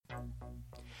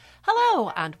Hello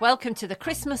and welcome to the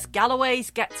Christmas Galloway's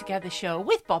Get-Together show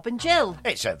with Bob and Jill.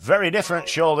 It's a very different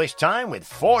show this time with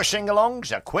 4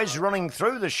 sing-alongs, a quiz running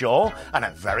through the show and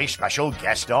a very special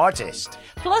guest artist.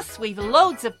 Plus we've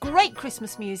loads of great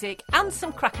Christmas music and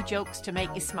some cracker jokes to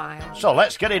make you smile. So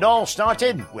let's get it all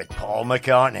started with Paul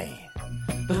McCartney.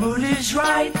 The mood is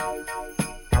right,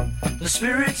 the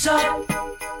spirit's up,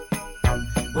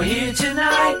 we're here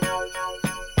tonight,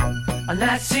 and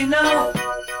that's enough.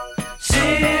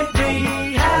 Simply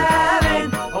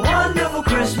having a wonderful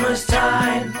Christmas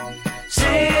time.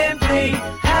 Simply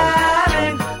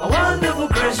having a wonderful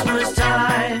Christmas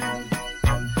time.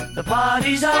 The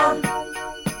party's on,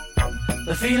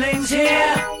 the feeling's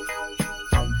here,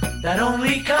 that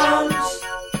only comes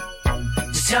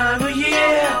this time of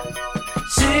year.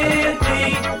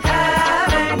 Simply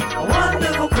having a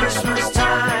wonderful Christmas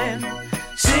time.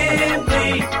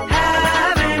 Simply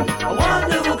having a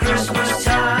wonderful Christmas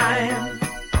time.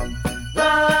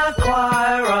 The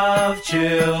choir of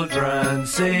children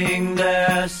sing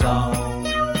their song.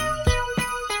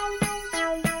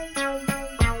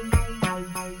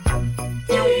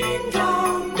 Ding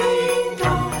dong, ding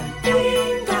dong,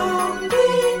 ding dong,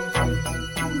 ding.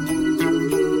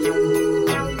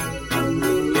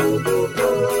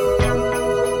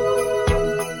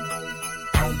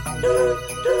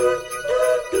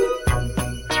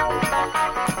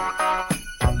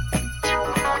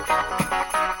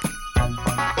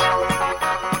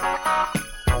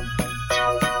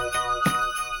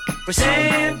 We're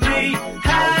simply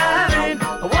having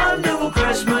a wonderful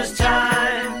Christmas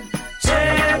time.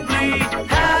 Simply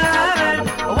having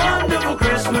a wonderful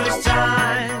Christmas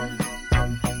time.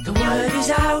 The word is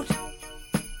out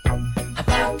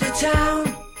about the town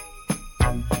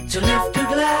to lift a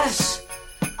glass.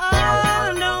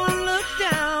 Oh, don't look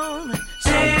down.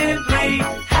 Simply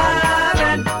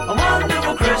having a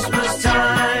wonderful Christmas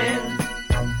time.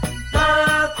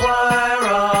 The choir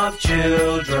of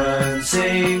children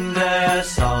sing their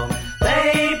song.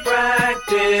 They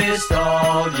practiced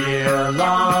all year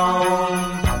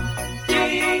long.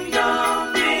 Ding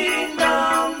dong, ding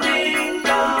dong, ding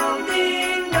dong,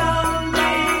 ding dong,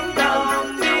 ding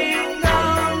dong, ding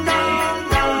dong,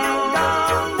 ding dong,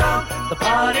 dong, dong. The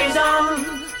party's on,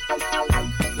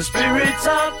 the spirit's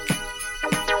up.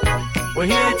 We're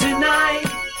here tonight,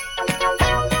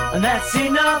 and that's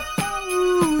enough.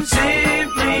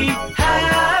 Simply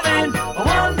having a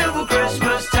wonderful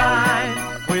Christmas time.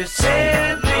 We're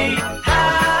simply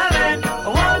having a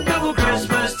wonderful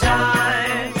Christmas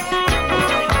time.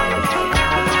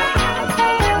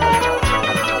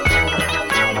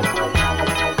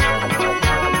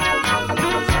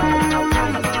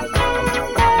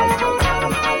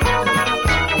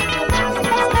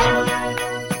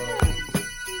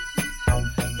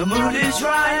 The mood is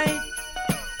right,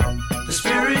 the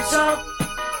spirit's up.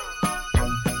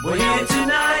 We're here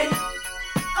tonight.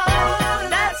 Oh,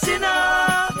 that's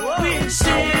enough. We're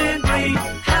simply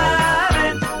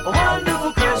having a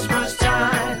wonderful Christmas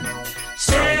time.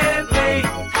 Simply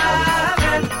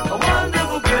having a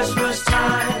wonderful Christmas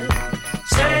time.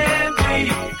 Simply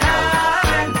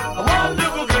having a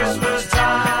wonderful Christmas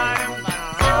time.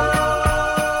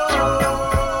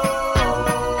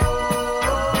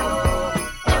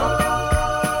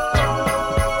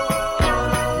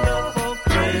 Wonderful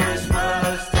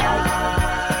Christmas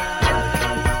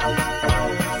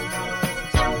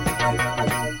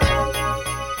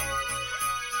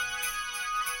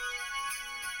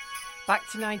Back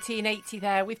to 1980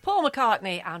 there with Paul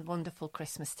McCartney and Wonderful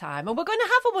Christmas Time. And we're going to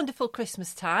have a wonderful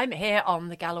Christmas time here on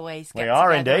the Galloway's Get are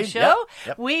Together indeed. show.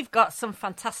 Yep. We've got some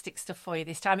fantastic stuff for you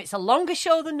this time. It's a longer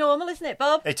show than normal, isn't it,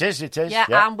 Bob? It is. Yeah, Yep.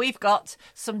 and we've got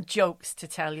some jokes to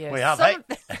tell you. We have, Some-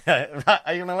 Right,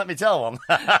 are you going to let me tell one?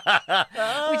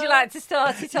 Would you like to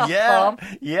start it off, Yeah, Bob?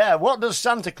 yeah. What does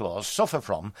Santa Claus suffer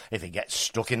from if he gets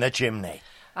stuck in the chimney?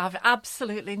 I've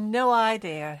absolutely no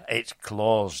idea. It's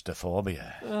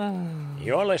claustrophobia.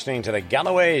 You're listening to the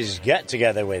Galloway's Get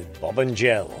Together with Bob and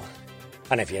Jill.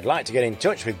 And if you'd like to get in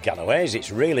touch with Galloway's,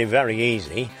 it's really very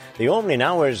easy. The opening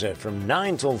hours are from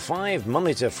 9 till 5,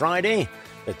 Monday to Friday.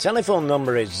 The telephone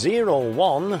number is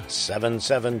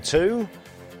 01772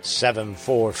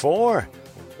 744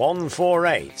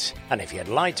 148. And if you'd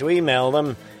like to email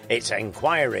them, it's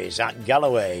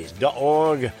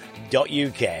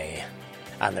enquiries@galloways.org.uk.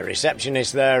 And the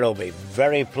receptionist there will be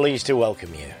very pleased to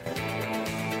welcome you.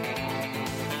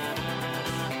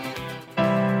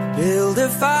 Build a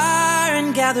fire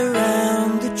and gather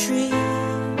round the tree.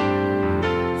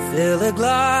 Fill a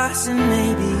glass and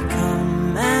maybe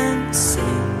come and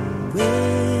sing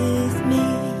with me.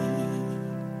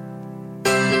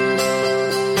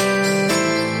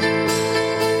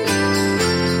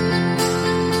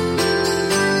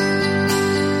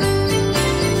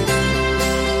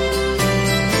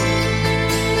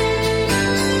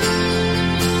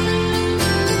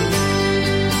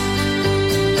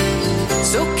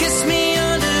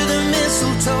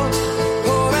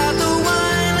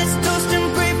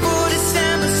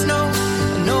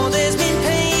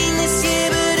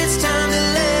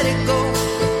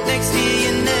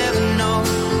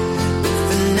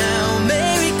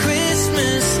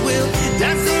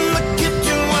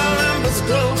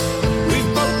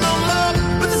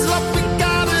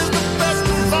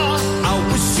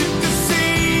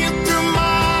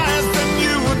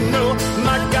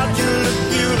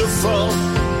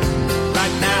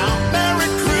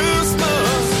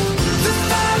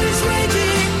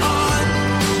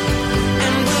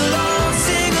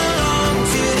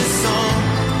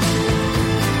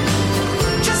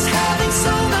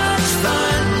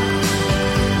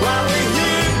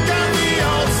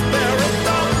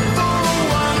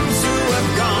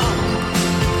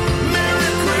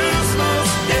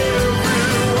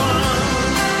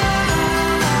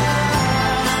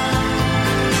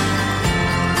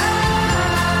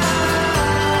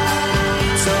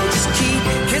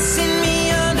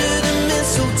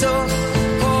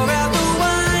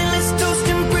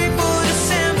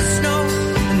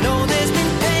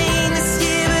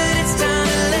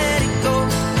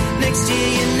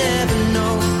 never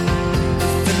know.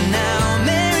 For now,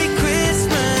 Merry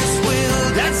Christmas. We'll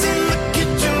dance in the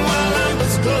kitchen while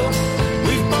embers glow.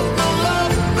 We've both known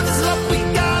love, but this love we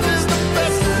got is the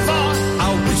best of all. I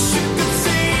wish you could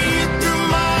see it through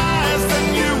my eyes, then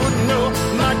you would know.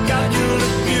 My God, you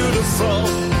look beautiful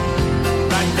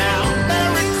right now.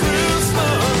 Merry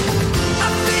Christmas. I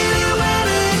feel it when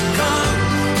it comes.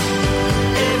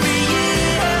 Every year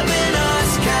helping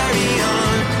us carry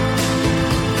on.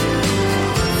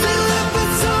 Fill up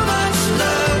with so much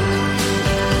love.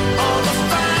 All the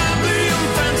family and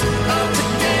friends are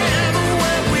together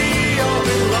where we all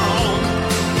belong.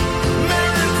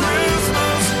 Merry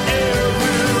Christmas,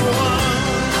 everyone.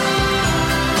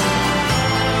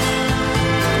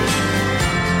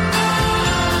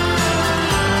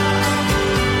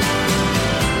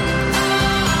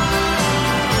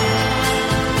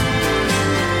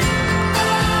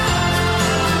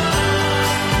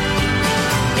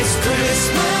 It's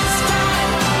Christmas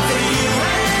time for you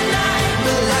and I.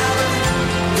 We'll have a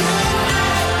good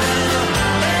night and a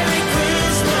Merry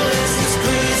Christmas. It's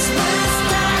Christmas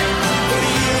time for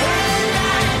you and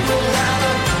I. We'll have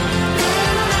a good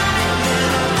night and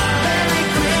a Merry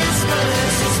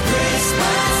Christmas. It's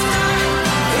Christmas time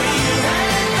for you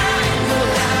and I.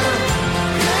 We'll have a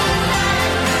good night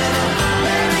and a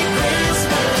Merry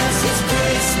Christmas. It's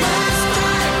Christmas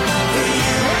time for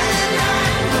you and I.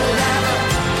 We'll have a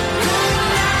good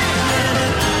night and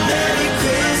a Merry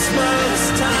Christmas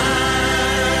time.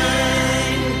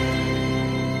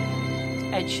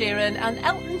 Ed Sheeran and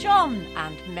Elton John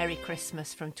and Merry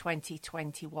Christmas from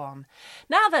 2021.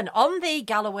 Now then, on the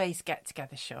Galloway's Get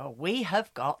Together show, we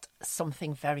have got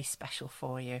something very special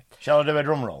for you. Shall I do a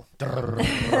drum roll?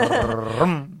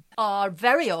 Our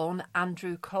very own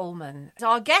Andrew Coleman is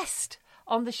our guest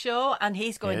on the show, and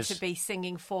he's going Yes. to be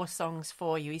singing 4 songs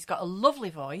for you. He's got a lovely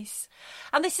voice,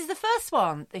 and this is the first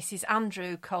one. This is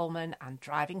Andrew Coleman and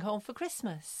Driving Home for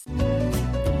Christmas.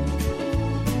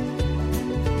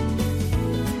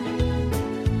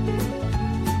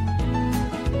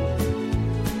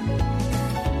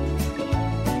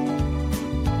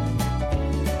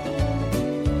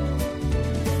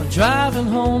 I'm driving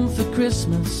home for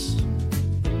Christmas.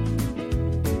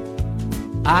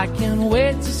 I can't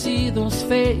wait to see those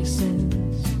faces.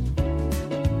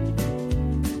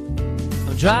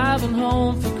 I'm driving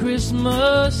home for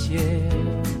Christmas, yeah.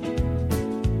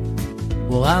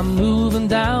 Well, I'm moving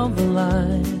down the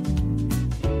line,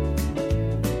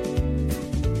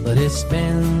 but it's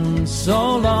been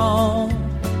so long.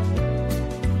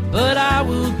 But I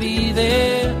will be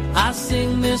there. I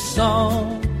sing this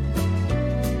song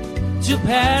to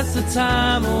pass the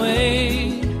time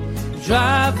away.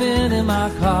 Driving in my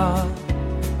car,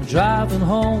 I'm driving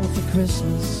home for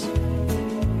Christmas.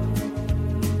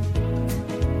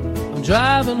 I'm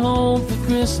driving home for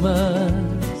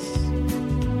Christmas.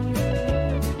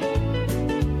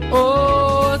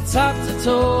 Oh, top to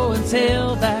toe and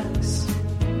tailbacks.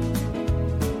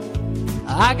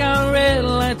 I got red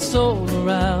lights all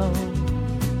around.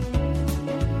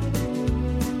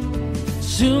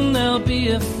 Soon there'll be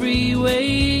a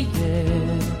freeway,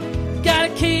 yeah. Gotta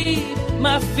keep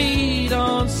my feet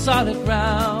on solid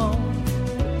ground.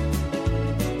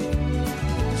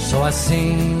 So I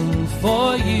sing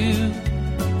for you,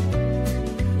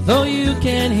 though you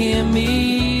can't hear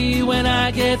me when I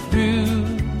get through.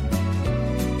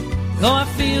 Though I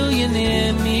feel you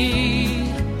near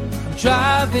me, I'm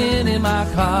driving in my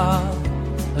car.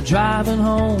 I'm driving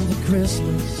home for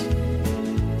Christmas.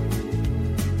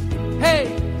 Hey,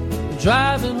 I'm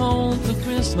driving home for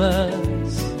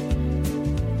Christmas.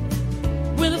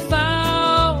 With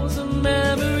 1,000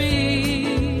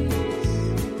 memories.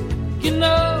 You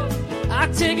know, I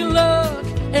take a look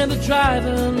and the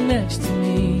driver next to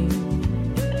me,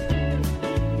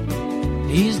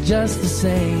 he's just the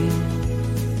same.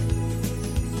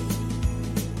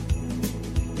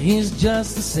 He's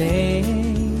just the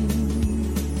same.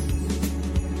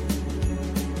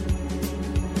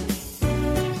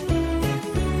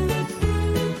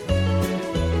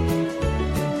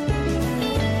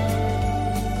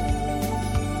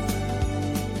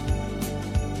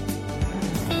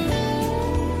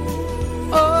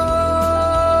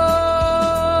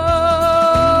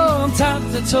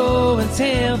 Toe and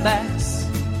tailbacks.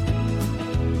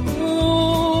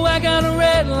 Ooh, I got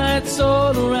red lights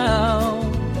all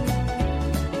around.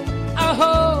 I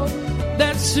hope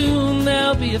that soon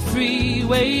there'll be a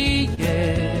freeway,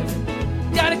 yeah.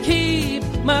 Gotta keep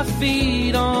my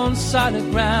feet on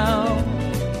solid ground.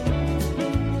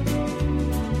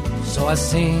 So I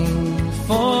sing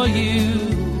for you,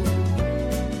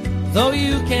 though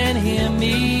you can't hear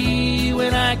me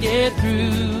when I get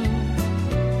through.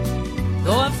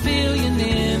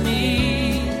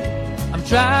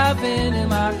 driving in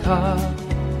my car.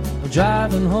 I'm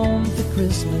driving home for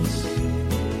Christmas.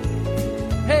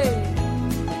 Hey,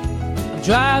 I'm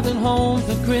driving home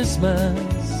for Christmas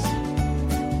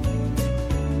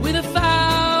with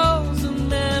 1,000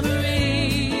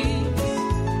 memories.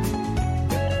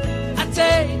 I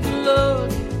take a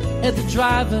look at the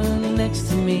driver next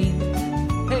to me.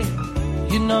 Hey,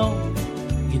 you know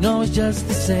it's just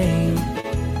the same.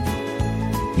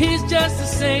 He's just the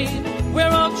same. We're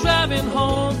all driving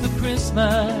home for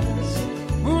Christmas.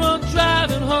 We're all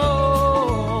driving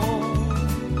home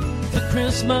for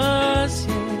Christmas,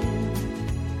 yeah.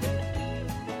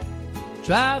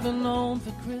 Driving home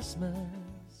for Christmas.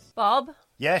 Bob,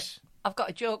 Yes. I've got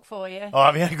a joke for you. Oh,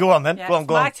 have you? Go on then. Yeah, Go on, it's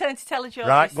go on. my turn to tell a joke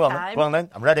Right, this go on, time. then. Go on then.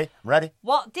 I'm ready. I'm ready.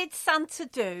 What did Santa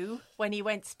do when he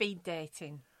went speed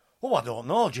dating? Oh, I don't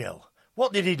know, Jill.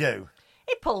 What did he do?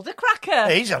 He pulled a cracker.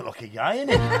 He's a lucky guy, isn't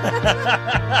he?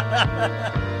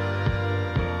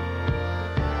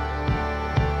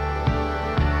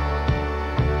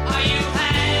 Are you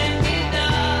hanging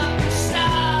up or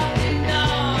starting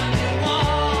on your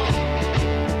wall?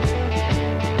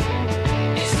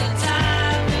 It's the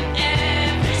time that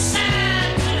every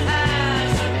Santa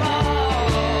has a ball.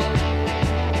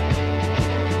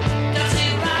 Does he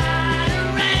ride a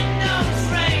red-nosed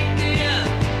reindeer?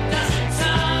 Does it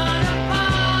turn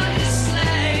upon his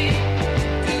sleigh?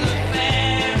 Do the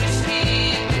fairies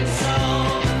keep it so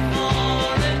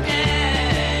for a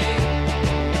day?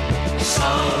 So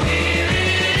here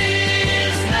it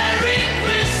is, Merry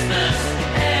Christmas,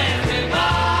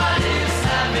 everybody's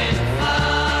having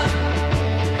fun.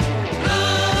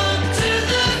 Look to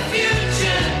the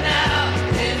future now,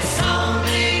 it's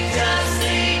only just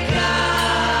begun.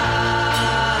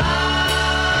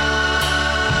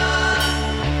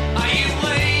 Are you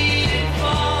waiting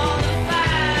for the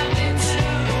family to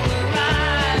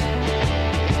arrive?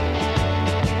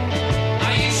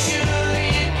 Are you sure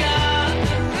you got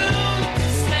the room to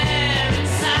spare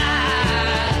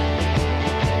inside?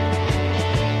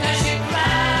 Does your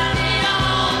granny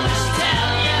always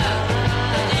tell you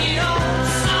that the old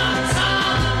songs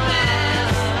are the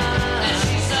best? That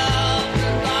she's up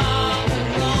and rock and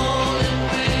rolling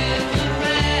with the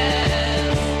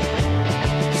rest.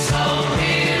 So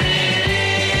here it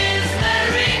is,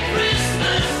 Merry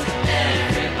Christmas,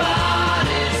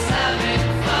 everybody's having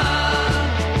fun.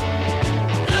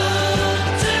 Look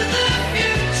to the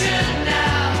future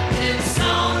now, it's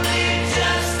only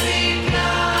just begun.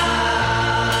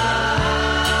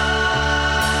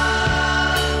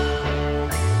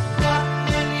 What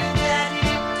will your daddy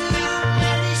do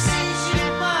when he sees your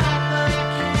mama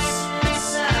kissing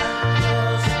Santa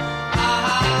Claus?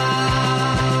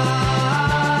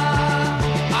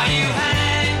 Are you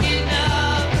hanging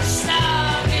up a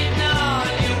stocking on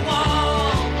your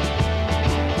wall?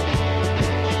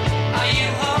 Are you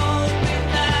hoping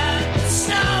that the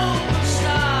snow will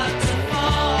start to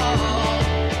fall?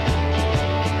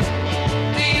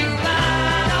 Do you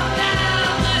ride on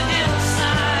down the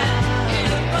hillside in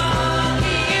a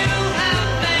buggy you have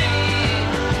made?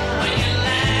 When you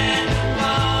land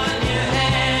upon your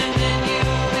hand and you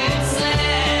will say,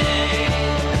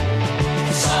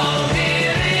 so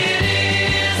here it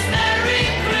is, Merry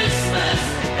Christmas,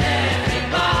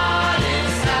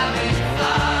 everybody's having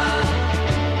fun.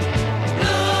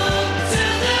 Look to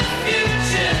the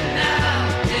future now,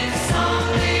 it's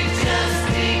only just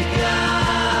begun.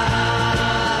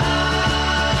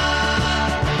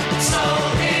 So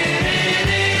here it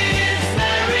is,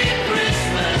 Merry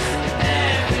Christmas,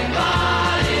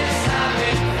 everybody's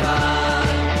having fun.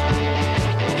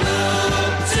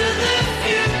 Look to the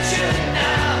future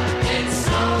now, it's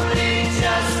only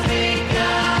just begun.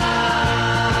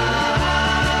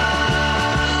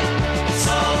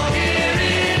 So here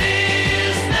it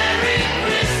is, Merry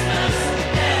Christmas,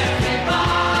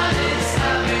 everybody's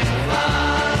having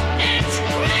fun. It's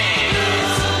great.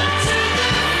 Look to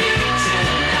the future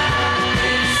now,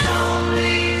 it's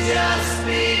only just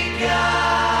begun.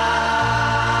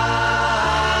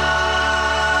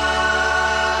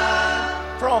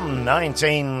 From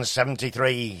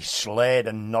 1973, Slade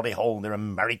and Noddy Holder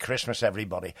and Merry Christmas,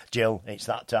 everybody. Jill, it's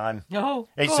that time. No.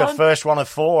 It's go the on. first one of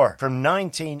 4 from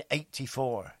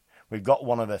 1984. We've got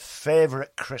one of the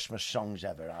favourite Christmas songs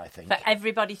ever, I think. For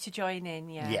everybody to join in,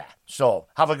 yeah. Yeah. So,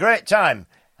 have a great time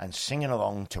and singing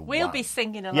along to We'll Wham. be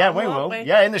singing along, Yeah, we won't will. we?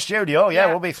 Yeah, in the studio. Yeah, Yeah.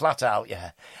 we'll be flat out,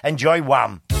 yeah. Enjoy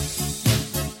Wham.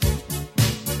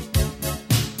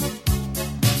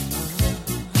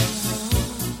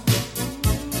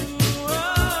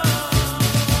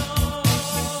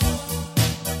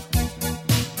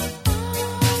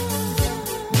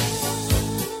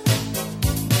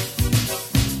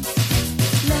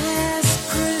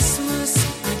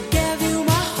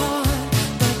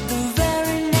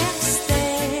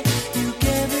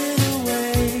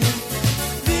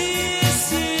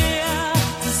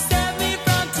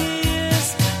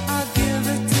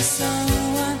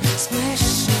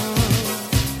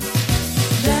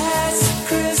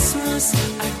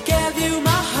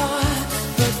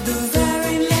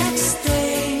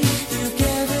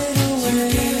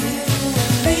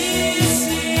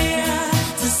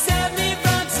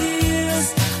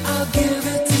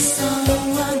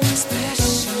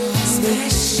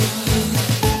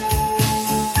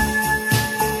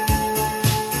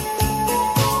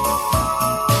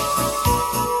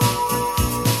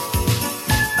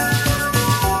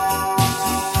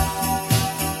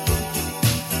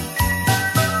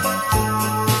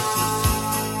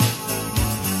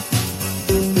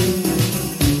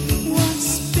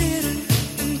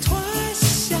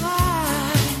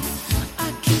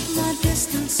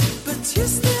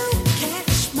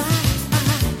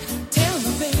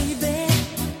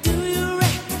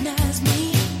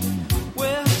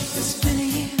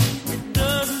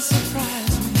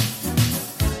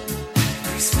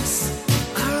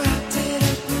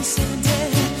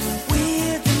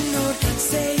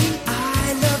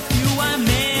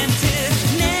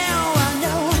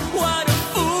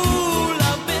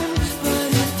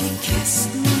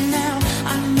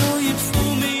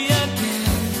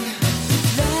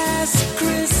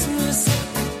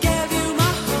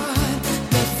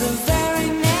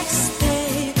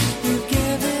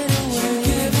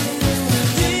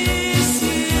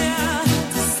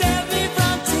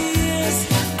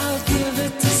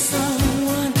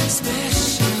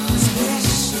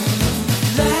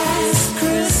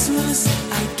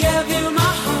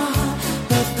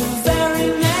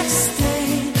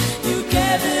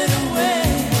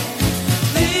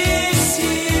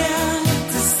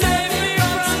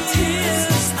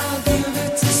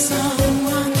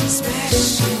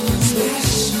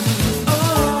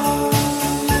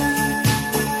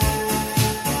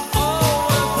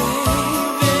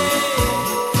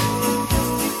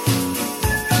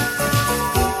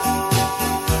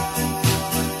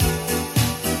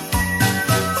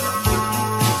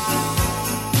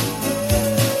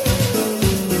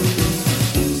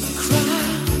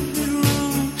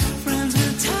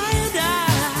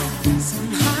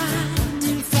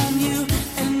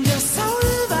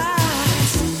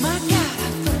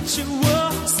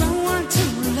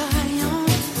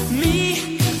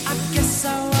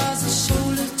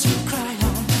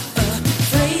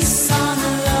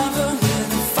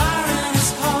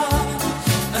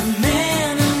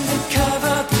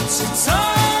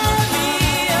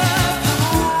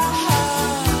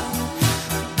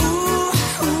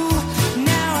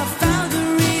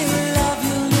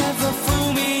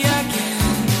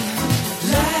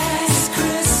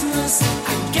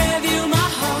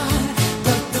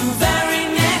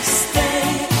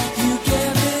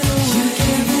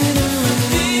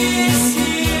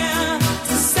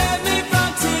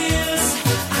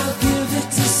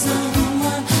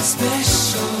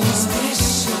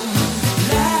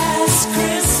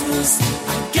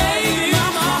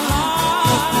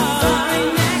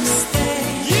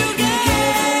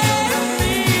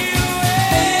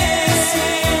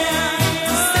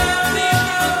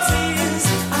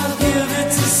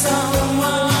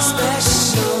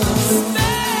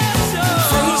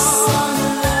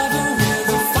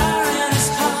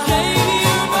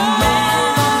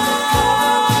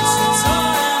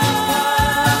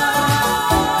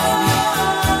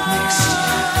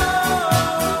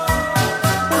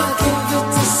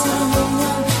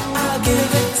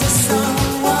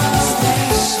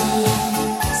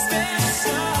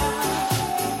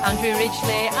 Andrew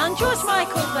Ridgely and George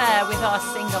Michael there with our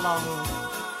sing-along.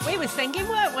 We were singing,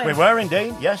 weren't we? We were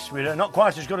indeed, yes. We're not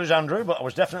quite as good as Andrew, but I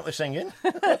was definitely singing.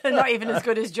 Not even as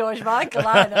good as George Michael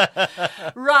either.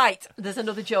 Right, there's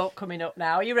another joke coming up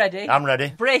now. Are you ready? I'm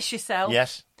ready. Brace yourself.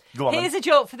 Yes. Go on. Here's a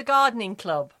joke for the gardening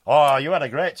club. Oh, you had a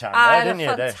great time I there, had didn't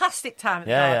a you? fantastic time at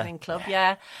the Yeah, yeah. gardening club,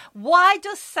 yeah. Why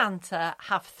does Santa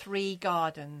have 3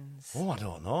 gardens? Oh, I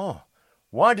don't know.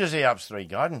 Why does he have 3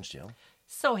 gardens, Jill?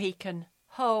 So he can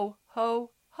ho, ho,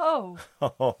 ho.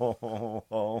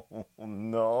 Oh,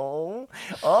 no.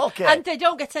 Okay. And they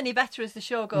don't get any better as the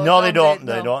show goes on. No, they don't.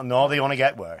 No. They don't. No, they only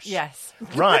get worse. Yes.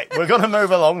 Right, we're going to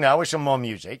move along now with some more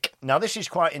music. Now, this is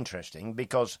quite interesting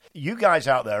because you guys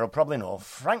out there will probably know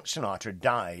Frank Sinatra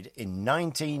died in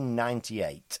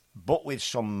 1998, but with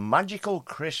some magical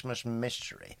Christmas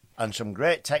mystery and some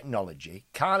great technology,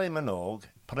 Kylie Minogue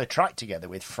put a track together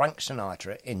with Frank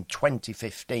Sinatra in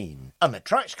 2015. And the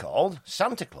track's called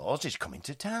Santa Claus is Coming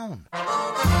to Town.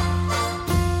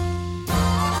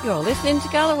 You're listening to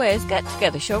Galloway's Get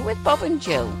Together Show with Bob and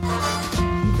Jill.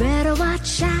 You better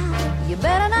watch out, you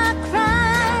better not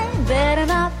cry, you better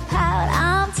not pout,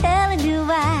 I'm telling you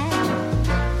why.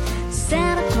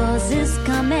 Santa Claus is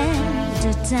coming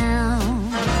to town.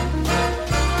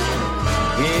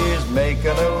 He's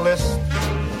making a list,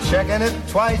 checking it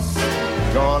twice,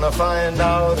 gonna find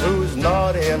out who's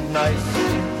naughty and nice.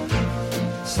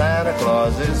 Santa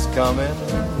Claus is coming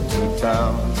to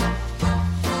town.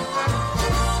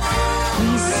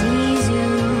 He sees you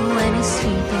when he's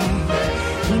sleeping,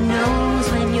 he knows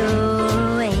when you're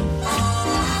awake.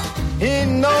 He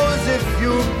knows if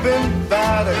you've been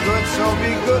bad or good, so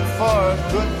be good for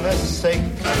goodness sake.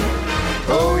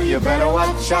 Oh, you better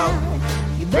watch out,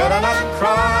 you better not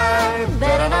cry,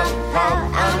 better not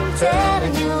pout, I'm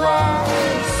telling you why.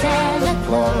 Santa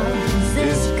Claus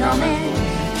is coming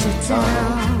to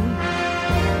town.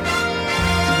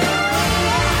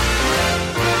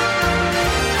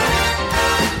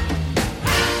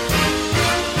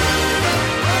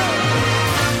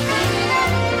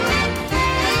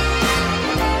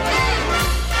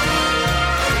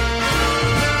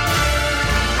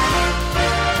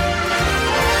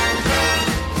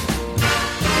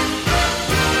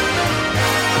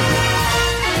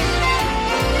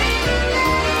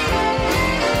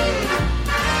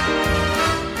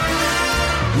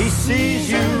 He sees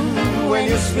you when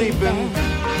you're sleeping.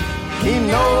 He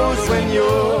knows when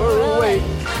you're awake.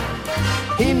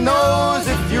 He knows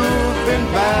if you've been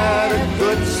bad or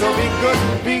good. So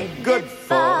be good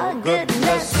for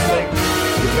goodness sake.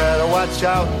 You better watch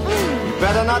out. You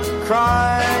better not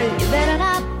cry. You better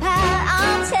not pout,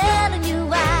 I'm telling you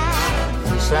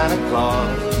why. Santa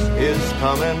Claus is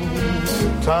coming to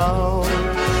town.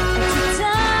 To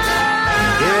town.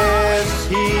 Yes,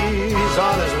 he's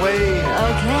on his way.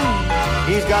 Okay.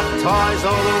 He's got toys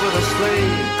all over the sleigh.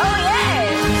 Oh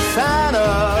yeah.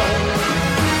 Santa,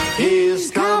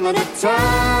 he's coming to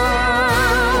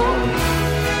town.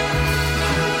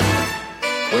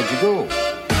 Where'd you go?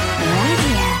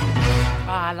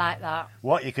 Oh, I like that.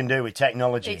 What you can do with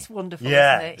technology. It's wonderful,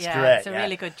 Yeah, isn't it? it's great. It's a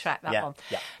really good track, that Yeah, one.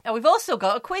 yeah. Now, we've also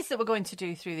got a quiz that we're going to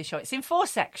do through the show. It's in 4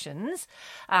 sections,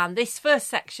 and this first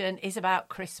section is about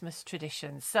Christmas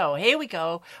traditions. So here we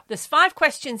go. There's 5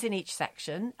 questions in each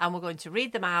section, and we're going to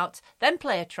read them out, then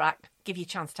play a track, give you a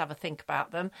chance to have a think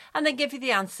about them, and then give you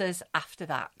the answers after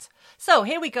that. So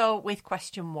here we go with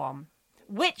question 1.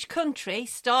 Which country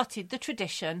started the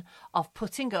tradition of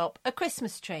putting up a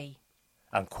Christmas tree?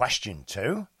 And question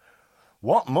 2.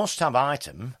 What must-have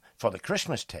item for the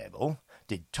Christmas table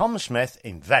did Tom Smith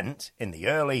invent in the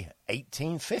early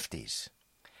 1850s?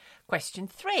 Question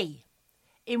 3.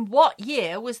 In what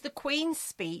year was the Queen's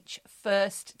speech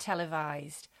first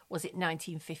televised? Was it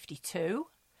 1952,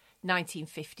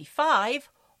 1955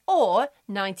 or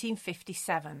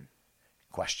 1957?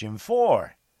 Question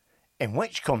 4. In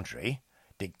which country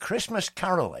did Christmas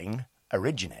caroling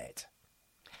originate?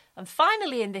 And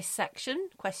finally in this section,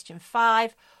 question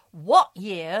 5. What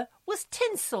year was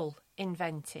tinsel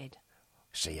invented?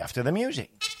 See you after the music.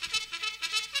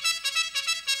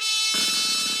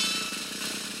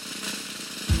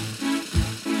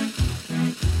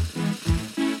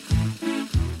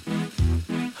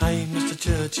 Hey, Mr.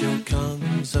 Churchill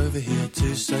comes over here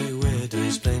to say we're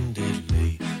doing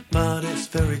splendidly. But it's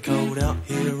very cold out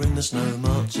here in the snow,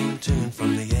 marching to and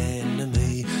from the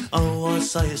enemy. Oh, I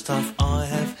say it's tough, I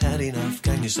have had enough.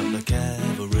 Can you stop the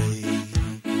cavalry?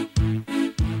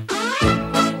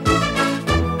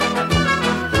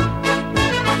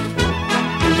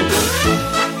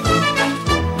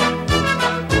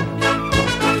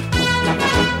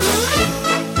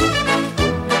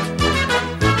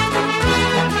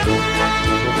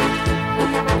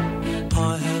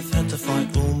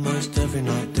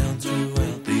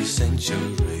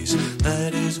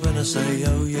 say,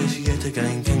 oh yes, yet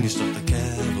again, can you stop the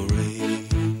cavalry?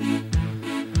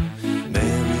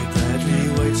 Mary Bradley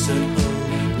waits at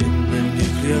home in the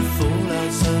nuclear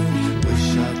fallout zone.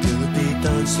 Wish I could be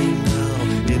dancing now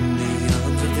in the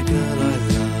arms of the girl I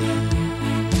love.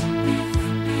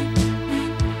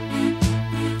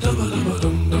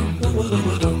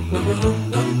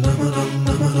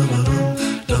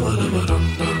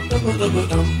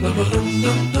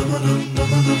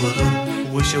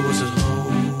 Wish I was at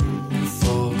home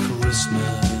for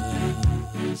Christmas.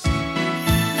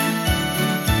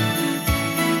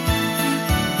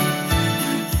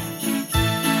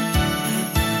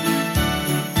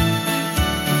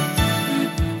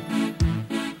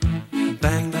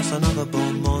 Bang, that's another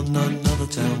bomb on another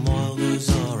town while the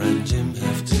Tsar and Jim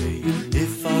have tea.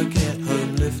 If I get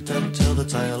home, lift and tell the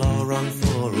tale, I'll run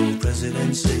for all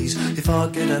presidencies. If I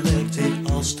get elected,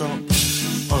 I'll stop.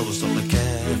 I will stop the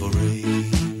cavalry.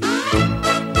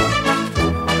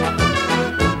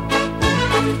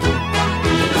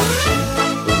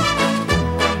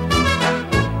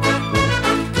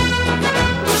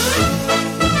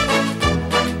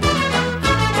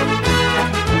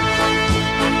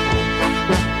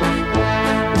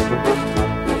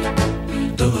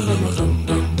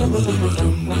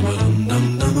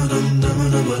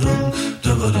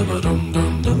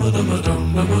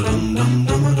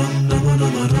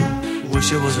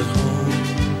 Wish I was at home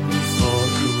for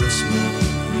Christmas.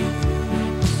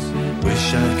 Wish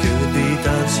I could be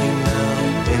dancing now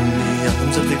in the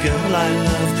arms of the girl I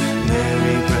love.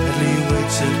 Mary Bradley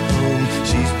waits at home.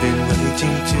 She's been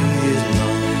waiting 2 years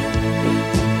long.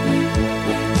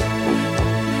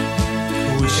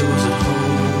 Wish I was at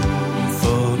home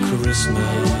for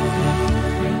Christmas.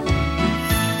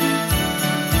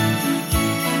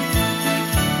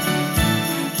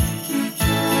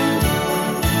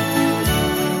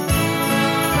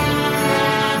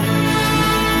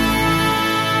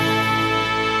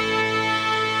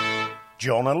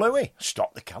 Jonah Louie,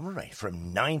 Stop the Cavalry,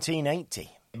 from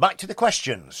 1980. Back to the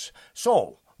questions.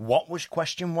 So, what was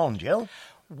question 1, Jill?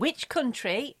 Which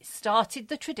country started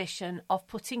the tradition of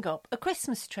putting up a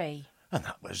Christmas tree? And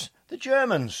that was the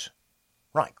Germans.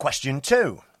 Right, question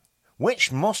 2.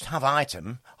 Which must-have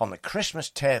item on the Christmas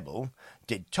table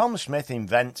did Tom Smith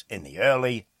invent in the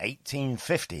early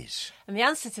 1850s? And the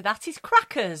answer to that is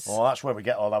crackers. Oh, that's where we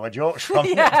get all our jokes from.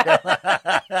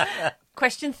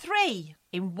 Question 3.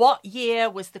 In what year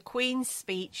was the Queen's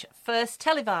speech first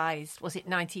televised? Was it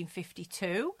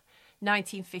 1952,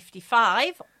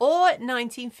 1955 or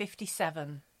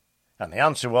 1957? And the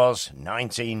answer was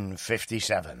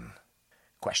 1957.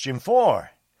 Question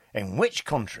 4. In which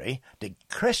country did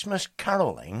Christmas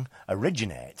caroling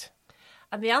originate?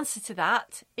 And the answer to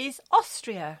that is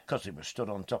Austria. Because it was stood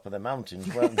on top of the mountains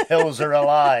where the hills are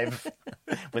alive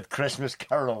with Christmas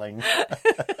caroling.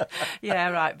 Yeah,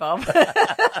 right, Bob.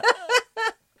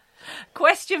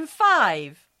 Question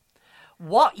 5.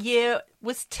 What year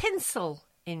was tinsel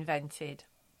invented?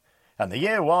 And the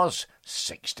year was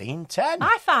 1610.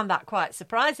 I found that quite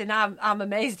surprising. I'm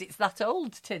amazed it's that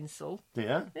old, tinsel.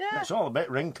 Yeah? Yeah. It's all a bit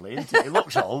wrinkly, isn't it? It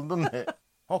looks old, doesn't it?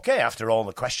 OK, after all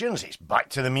the questions, it's back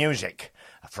to the music.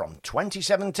 From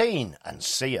 2017, and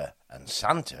Sia and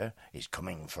Santa is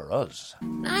coming for us.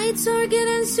 Nights are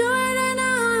getting shorter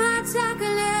now, hot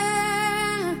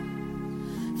chocolate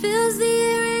fills the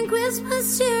air and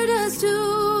Christmas cheer does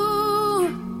too.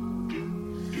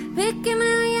 Picking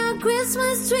out your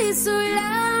Christmas tree so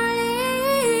loudly,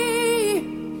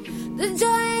 the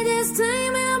joy this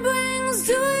time it brings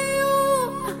to you.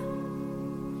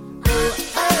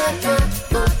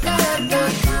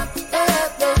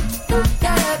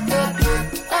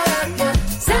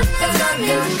 Santa's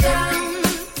coming down.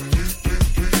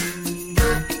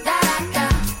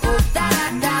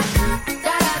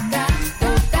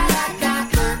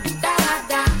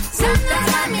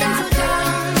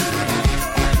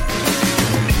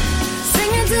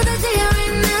 Singing to the deer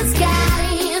in the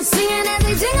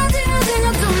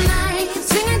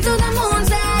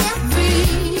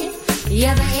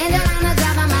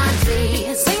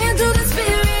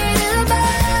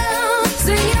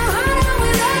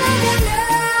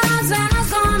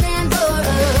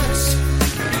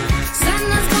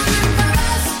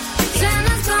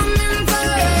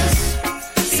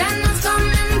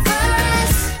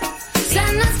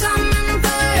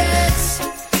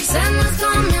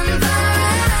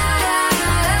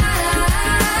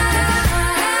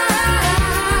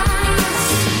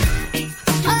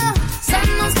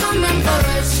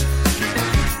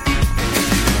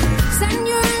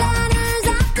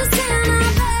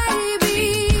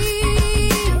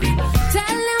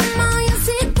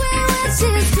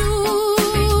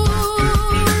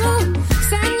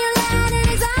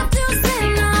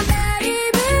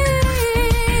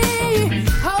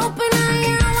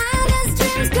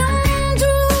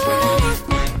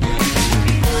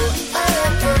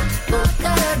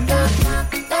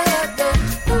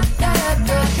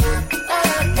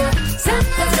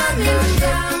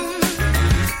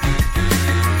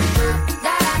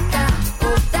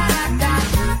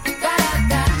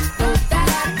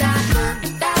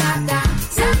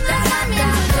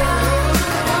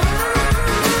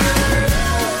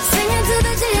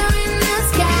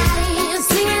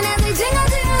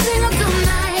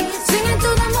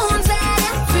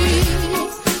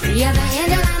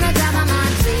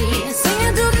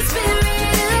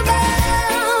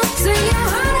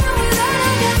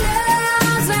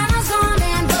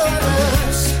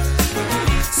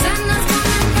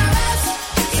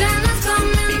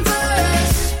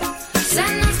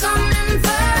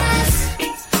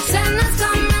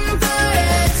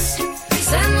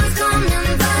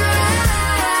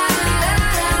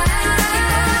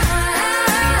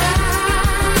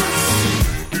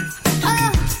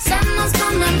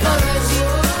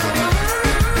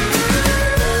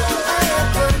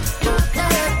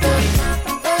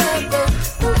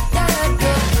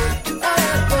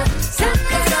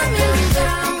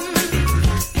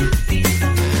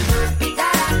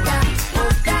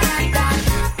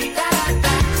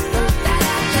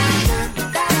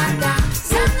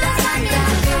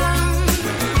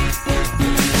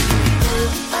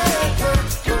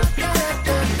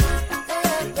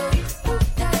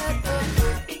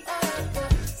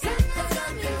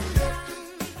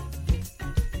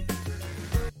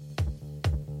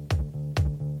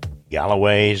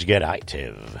Galloways Get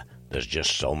Active. There's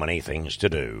just so many things to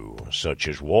do, such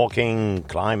as walking,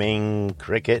 climbing,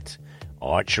 cricket,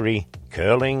 archery,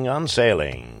 curling and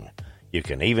sailing. You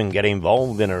can even get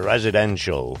involved in a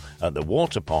residential at the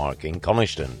water park in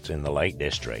Coniston in the Lake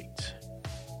District.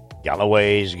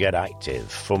 Galloways Get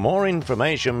Active. For more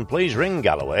information, please ring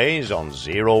Galloways on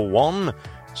 01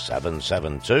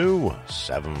 772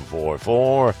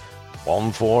 744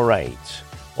 148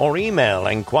 or email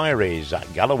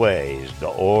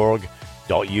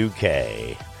enquiries@galloways.org.uk,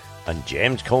 and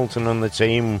James Colton and the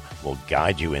team will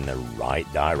guide you in the right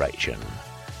direction.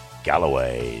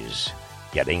 Galloways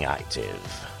Getting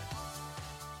Active.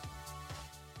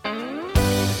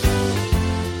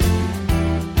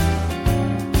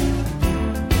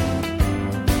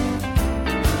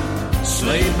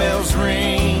 Sleigh bells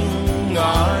ring,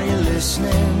 are you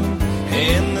listening?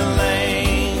 In the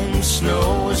lane,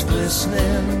 snow is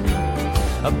glistening.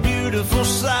 A beautiful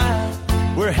sight,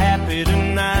 we're happy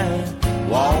tonight,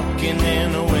 walking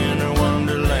in a winter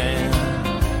wonderland.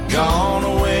 Gone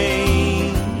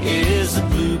away is the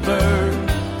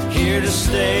bluebird, here to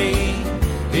stay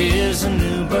is a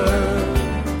new bird.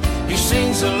 He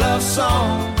sings a love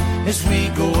song as we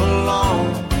go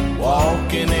along,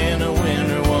 walking in a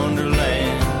winter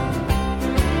wonderland.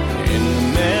 In the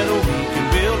meadow we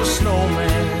can build a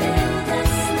snowman.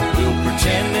 We'll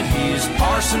pretend that he's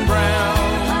Parson Brown.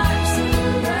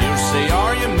 He'll say,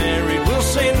 are you married? We'll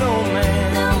say, no,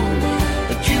 man.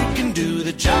 But you can do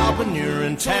the job when you're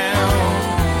in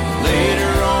town.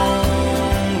 Later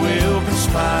on we'll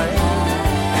conspire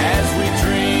as we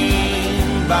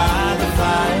dream by the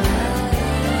fire,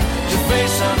 to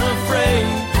face unafraid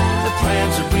the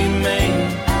plans that we made,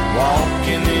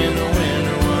 walking in a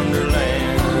winter wonderland.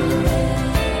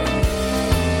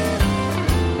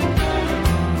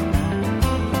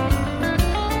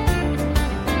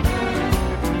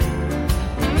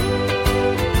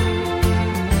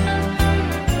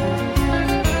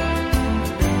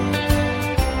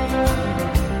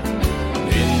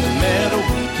 In the meadow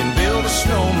we can build a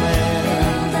snowman.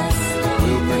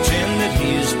 We'll pretend that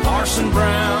he's Parson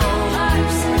Brown.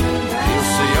 He'll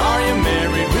say, are you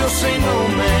married? We'll say, no,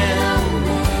 man.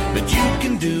 But you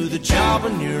can do the job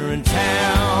when you're in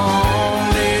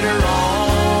town. Later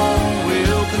on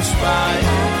we'll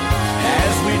conspire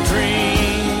as we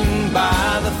dream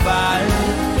by the fire,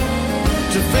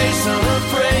 to face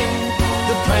unafraid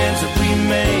the plans that we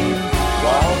made,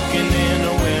 walking in a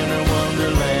winter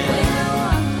wonderland.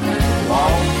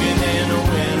 Walking in a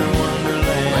winter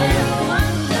wonderland.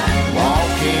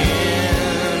 Walking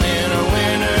in a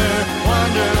winter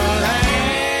wonderland.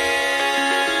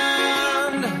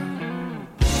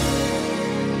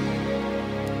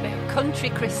 Bit of country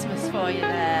Christmas for you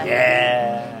there.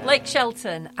 Yeah. Lake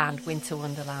Shelton and Winter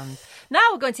Wonderland.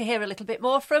 Now we're going to hear a little bit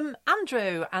more from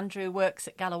Andrew. Andrew works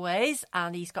at Galloways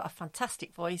and he's got a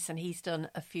fantastic voice and he's done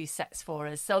a few sets for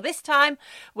us. So this time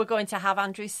we're going to have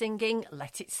Andrew singing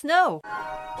Let It Snow.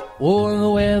 Oh, the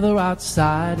weather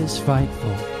outside is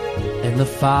frightful, and the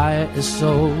fire is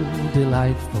so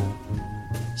delightful.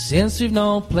 Since we've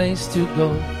no place to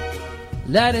go,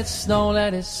 let it snow,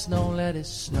 let it snow, let it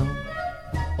snow.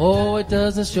 Oh, it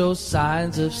doesn't show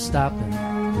signs of stopping,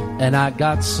 and I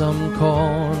got some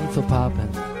corn for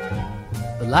popping.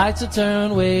 The lights are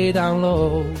turned way down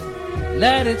low.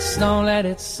 Let it snow, let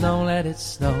it snow, let it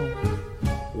snow.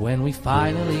 When we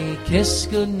finally kiss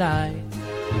goodnight,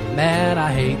 man,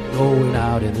 I hate going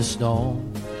out in the snow.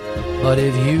 But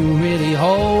if you really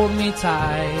hold me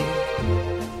tight,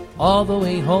 all the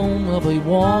way home will be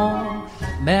warm.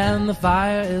 Man, the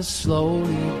fire is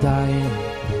slowly dying,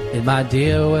 and my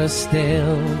dear, we're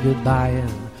still goodbying.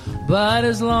 But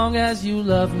as long as you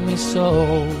love me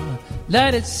so,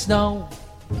 let it snow,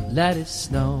 let it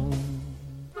snow.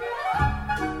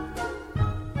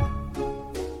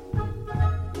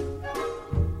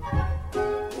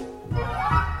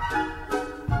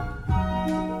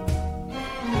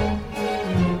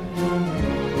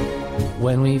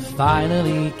 When we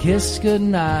finally kiss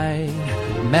goodnight,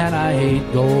 man, I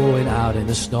hate going out in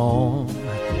the storm.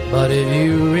 But if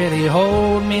you really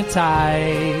hold me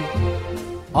tight,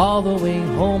 all the way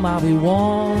home I'll be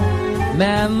warm.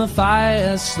 Man, the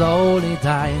fire is slowly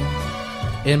dying,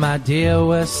 and my dear,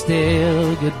 we're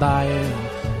still goodbying.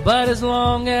 But as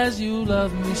long as you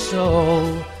love me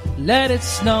so, let it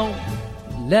snow,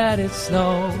 let it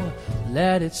snow,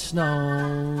 let it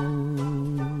snow.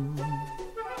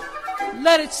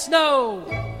 Let it snow!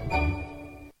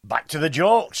 Back to the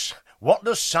jokes. What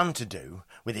does Santa do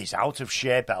with his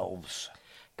out-of-shape elves?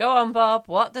 Go on, Bob.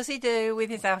 What does he do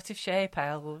with his out-of-shape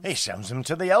elves? He sends them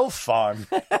to the elf farm.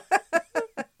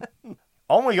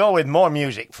 On we go with more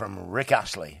music from Rick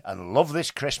Astley and Love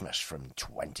This Christmas from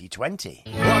 2020.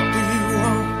 What do you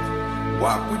want?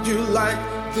 What would you like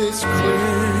this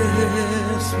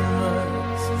Christmas?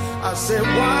 I said,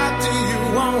 what do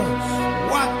you want?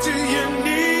 What do you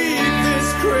need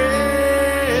this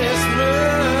Christmas?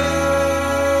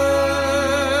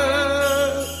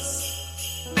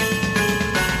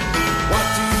 What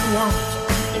do you want?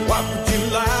 What would you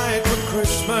like for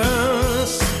Christmas?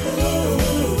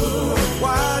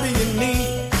 What do you need?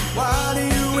 What are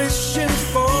you wishing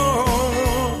for?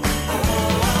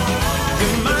 You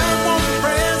might want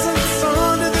presents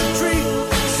under the tree,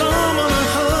 someone to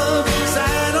hug,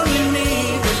 sat on your knee,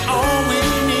 but all we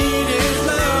need is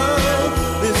love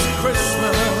this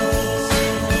Christmas.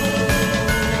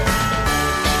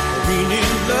 We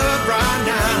need love right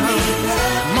now,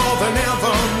 more than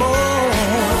ever more.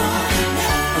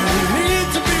 We need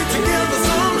to be together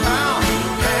somehow,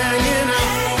 hanging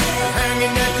out,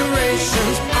 hanging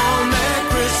decorations on that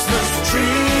Christmas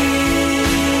tree.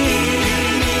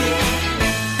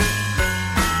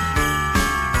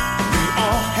 We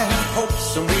all have hopes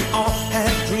and we all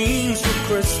have dreams for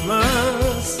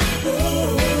Christmas.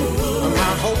 And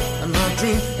my hope and my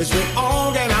dream is we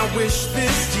all get our wish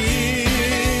this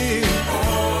year.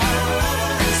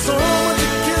 Someone to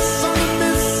kiss on the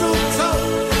mistletoe,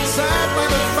 sat by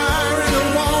the fire in the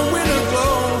warm winter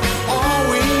glow. All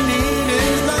we need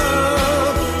is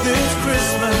love this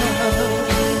Christmas.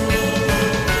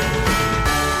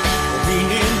 We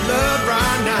need love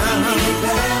right now,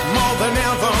 more than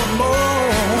ever more.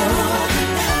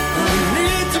 We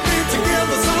need to be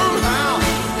together somehow,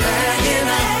 hanging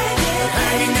out,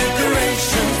 hanging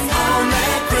decorations on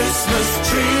that Christmas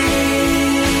tree.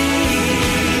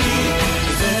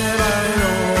 Does everybody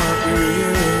know what we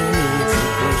really need for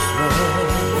Christmas?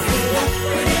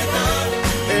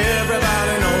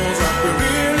 Everybody knows what we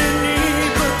really need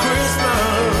for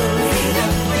Christmas.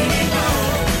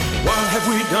 What have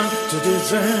we done to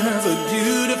deserve a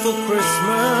beautiful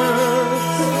Christmas?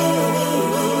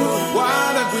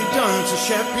 What have we done to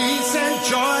share peace and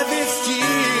joy this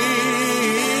year?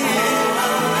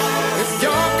 If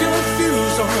you're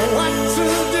confused on what to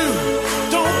do,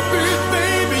 don't be,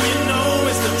 baby, you know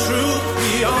it's the truth.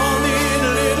 We all need a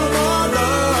little more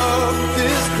love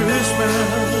this Christmas.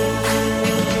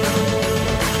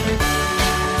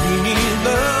 We need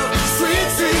love, sweet,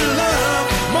 sweet love,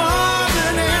 more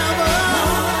than ever.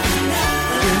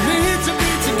 We need to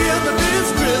be together this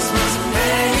Christmas,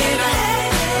 hanging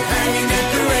out, hanging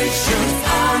decorations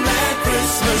on that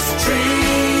Christmas tree.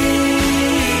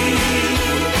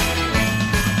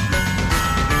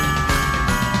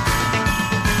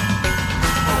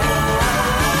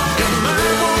 You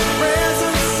might want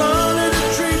presents under the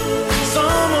tree,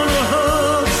 someone to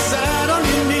hug, sat on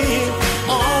your knee.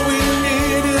 All we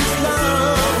need is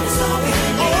love.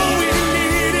 All we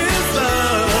need is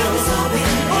love.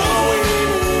 All we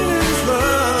need is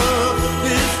love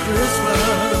this Christmas.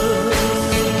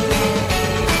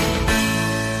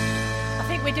 I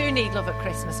think we do need love at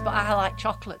Christmas, but I like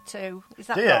chocolate too. Is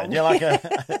that Do you? wrong? Do you like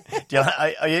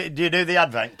do you do the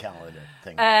advent calendar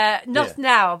thing? Not Yeah.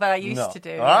 now, but I used No. to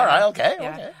do. All right, okay,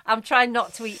 okay. I'm trying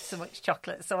not to eat so much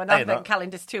chocolate, so an Hey, advent no.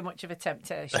 calendar's too much of a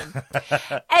temptation.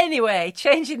 Anyway,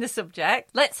 changing the subject,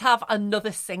 let's have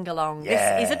another sing-along. This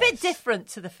is a bit Yes. different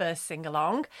to the first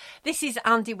sing-along. This is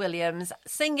Andy Williams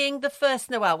singing The First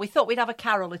Noel. We thought we'd have a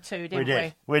carol or two, didn't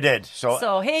we? We did. So,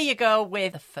 So here you go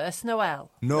with The First Noel.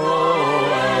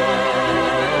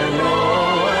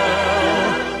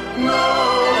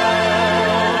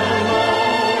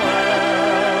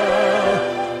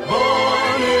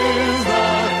 Born is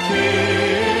the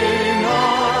King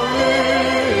of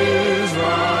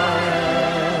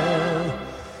Israel.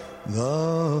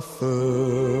 The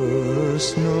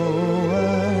first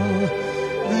Noel,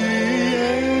 the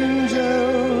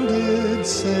angel did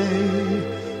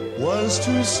say, was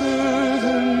to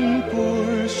certain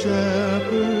poor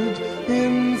shepherds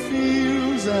in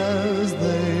fields as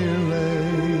they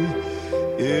lay,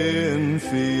 in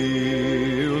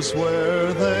fields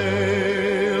where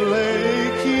they lay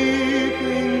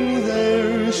keeping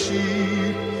their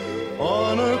sheep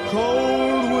on a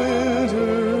cold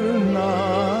winter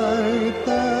night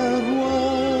that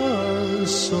was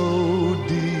so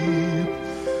deep.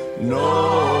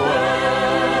 Noel,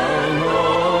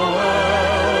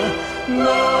 Noel,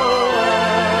 Noel,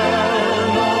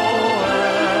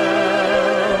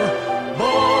 Noel,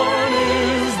 born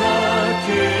is the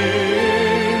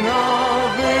King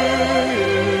of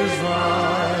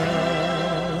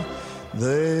Israel.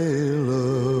 They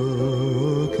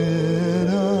looked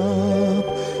up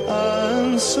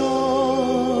and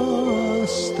saw a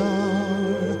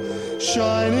star shine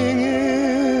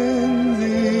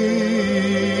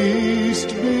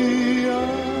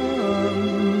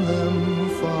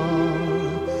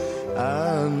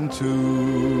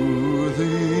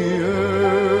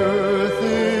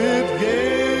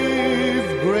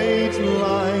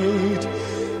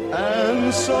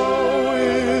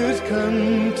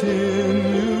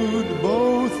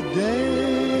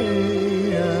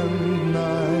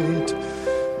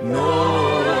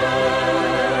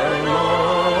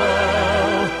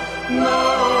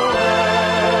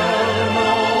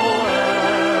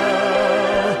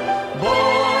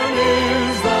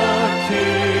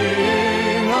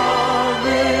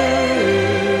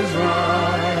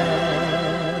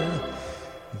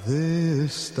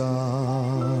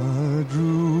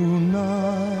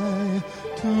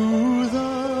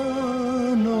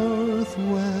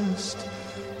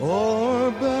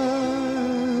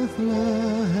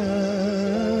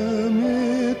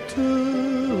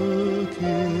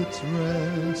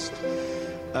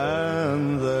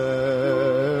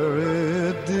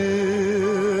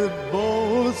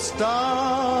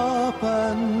stop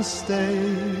and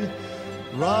stay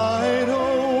right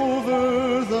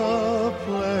over the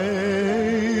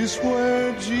place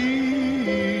where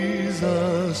Jesus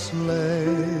lay.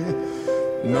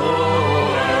 Noel,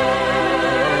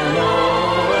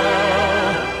 Noel,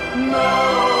 Noel,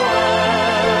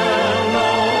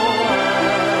 Noel.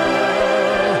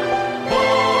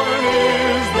 Born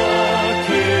is the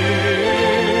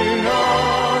King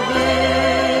of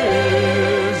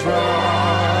Israel.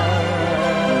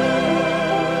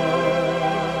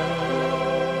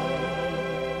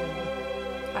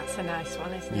 That's a nice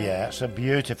one, isn't it? Yeah, it's a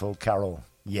beautiful carol.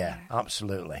 Yeah,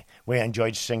 absolutely. We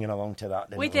enjoyed singing along to that,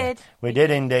 didn't we? We did. We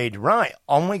did indeed. Right,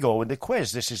 on we go with the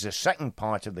quiz. This is the second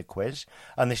part of the quiz,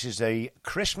 and this is the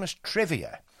Christmas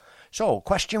trivia. So,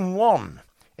 question 1.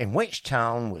 In which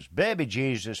town was baby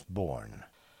Jesus born?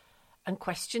 And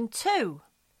question 2.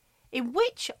 In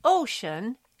which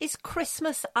ocean is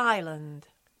Christmas Island?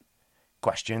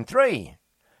 Question 3.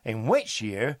 In which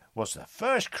year was the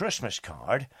first Christmas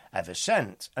card ever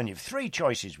sent? And you've 3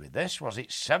 choices with this. Was it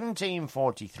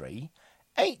 1743,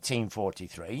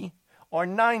 1843, or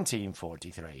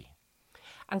 1943?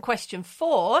 And question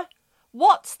 4.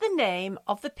 What's the name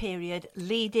of the period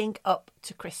leading up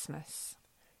to Christmas?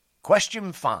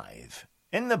 Question 5.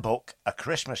 In the book A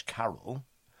Christmas Carol,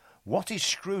 what is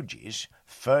Scrooge's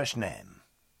first name?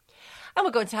 And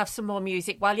we're going to have some more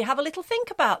music while you have a little think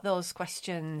about those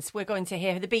questions. We're going to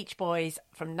hear the Beach Boys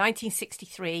from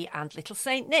 1963 and Little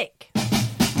Saint Nick.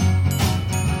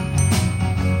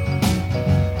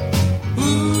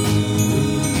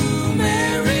 Ooh,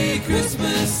 Merry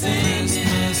Christmas, Saint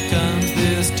Christmas comes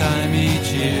this time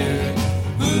each year.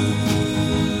 Ooh,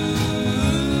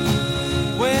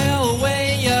 well,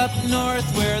 way up north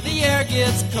where the air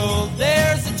gets cold,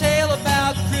 there's a tale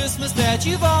about Christmas that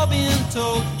you've all been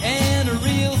told. And a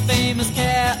real famous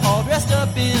cat all dressed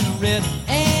up in red,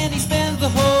 and he spends the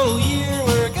whole year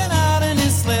working out in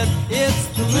his sled. It's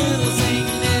the little Saint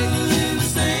Nick, little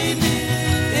Saint Nick.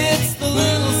 It's the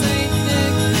little Saint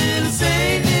Nick, little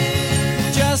Saint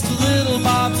Nick. Just a little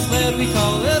bobsled, we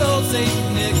call it old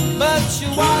Saint Nick. But you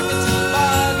walk a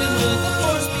toboggan with a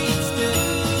 4-speed stick.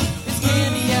 It's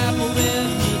candy apple red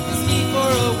with a ski for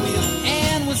a wheel.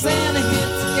 And when Santa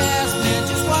hits the gas, man,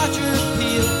 just watch her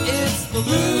peel. It's the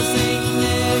little Saint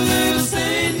Nick, little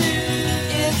Saint Nick.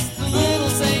 It's the little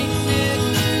Saint Nick,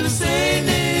 little Saint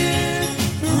Nick.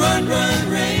 Run, run,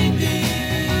 reindeer.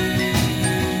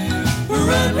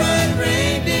 Run, run,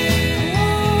 reindeer.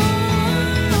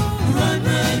 Run,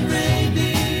 run,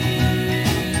 reindeer.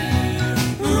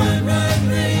 Run, run,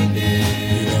 reindeer.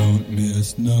 You don't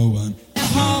miss no one. And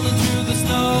hauling through the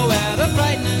snow at a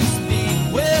frightening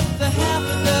speed with a half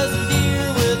a dozen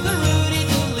deer with a Rudy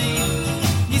to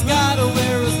lead. He's gotta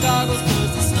wear his goggles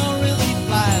 'cause the snow really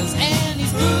flies, and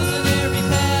he's cruising every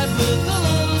pad with a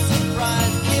little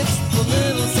surprise. It's the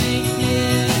little Saint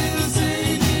Nick, little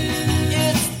Saint Nick.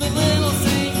 It's the little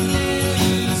Saint Nick,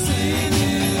 little Saint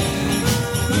Nick.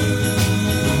 Ooh,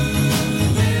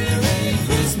 Merry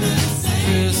Christmas,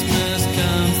 Christmas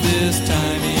comes this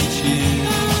time each year.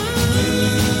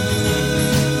 Ooh,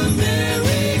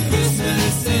 Merry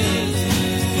Christmas,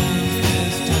 Christmas comes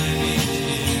this time each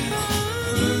year.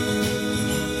 Ooh,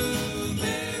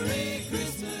 Merry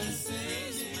Christmas,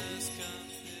 Christmas comes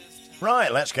this time.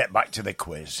 Right, let's get back to the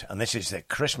quiz. And this is the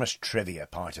Christmas trivia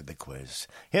part of the quiz.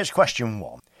 Here's question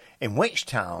 1. In which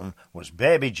town was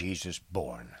baby Jesus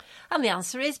born? And the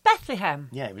answer is Bethlehem.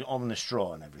 Yeah, it was on the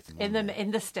straw and everything. In wasn't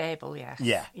it? the stable, yes.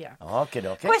 Yeah. Yeah. Okay,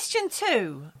 okay. Question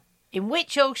 2. In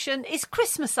which ocean is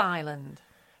Christmas Island?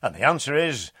 And the answer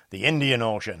is the Indian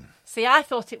Ocean. See, I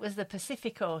thought it was the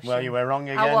Pacific Ocean. Well, you were wrong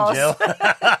again, I was. Jill.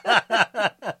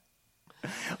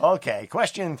 Okay,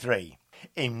 question 3.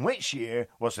 In which year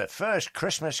was the first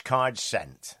Christmas card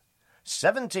sent?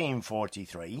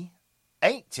 1743,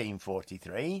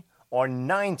 1843, or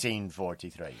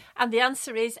 1943? And the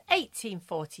answer is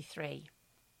 1843.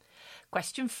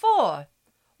 Question 4.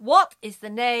 What is the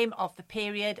name of the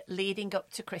period leading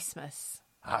up to Christmas?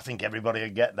 I think everybody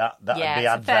would get that. That Yeah, would be it's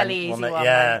a Advent, fairly easy wouldn't it? one,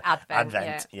 Yeah, then.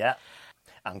 Advent, yeah.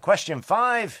 And question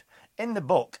 5. In the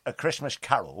book A Christmas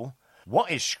Carol,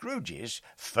 what is Scrooge's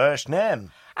first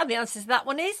name? And the answer to that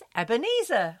one is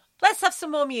Ebenezer. Let's have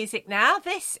some more music now.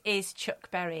 This is Chuck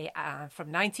Berry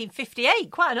from 1958.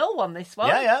 Quite an old one, this one.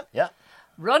 Yeah.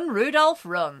 Run, Rudolph,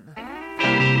 run.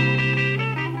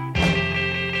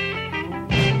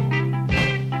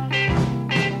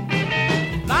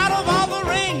 Out of all the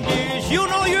reindeers, you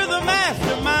know you're the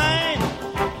mastermind.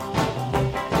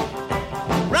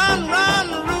 Run,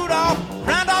 run, Rudolph.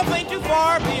 Randolph ain't too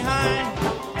far behind.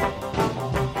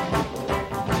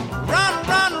 Run,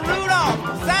 run,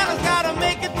 Rudolph.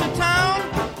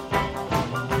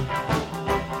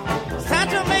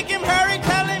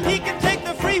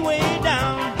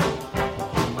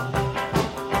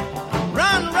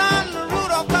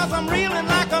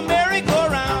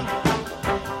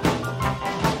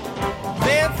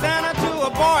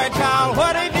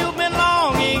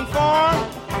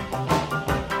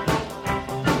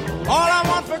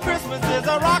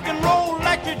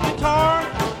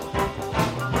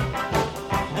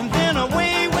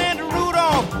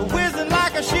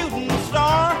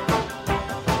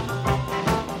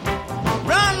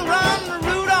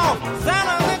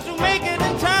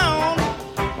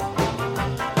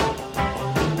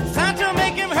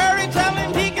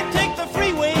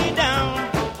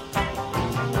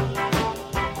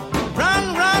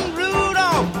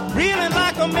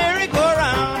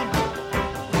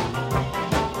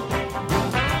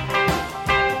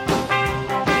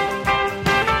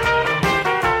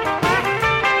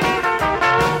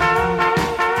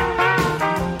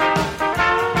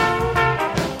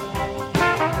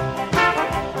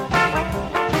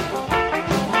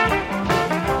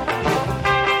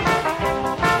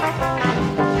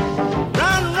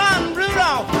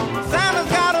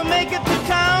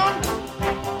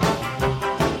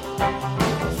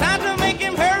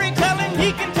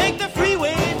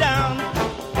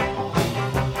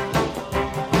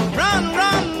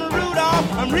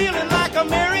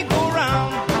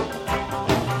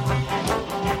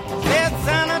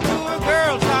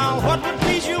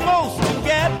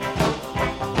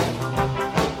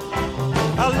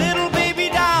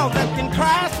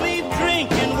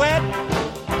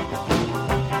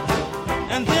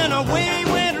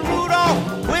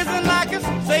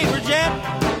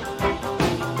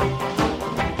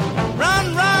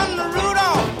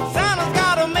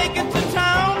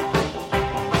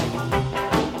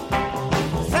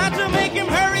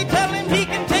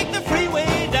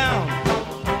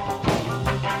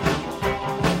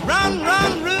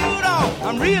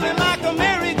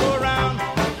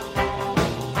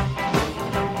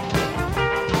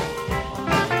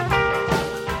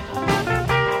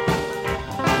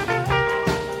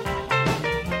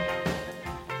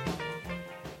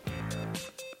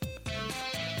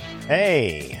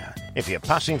 Hey, if you're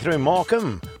passing through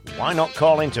Morecambe, why not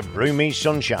call into Broomies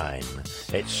Sunshine?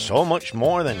 It's so much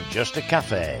more than just a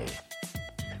cafe.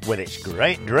 With its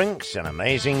great drinks and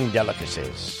amazing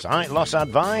delicacies, sight loss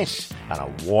advice, and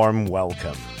a warm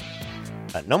welcome.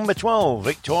 At number 12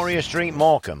 Victoria Street,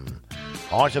 Morecambe,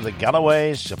 part of the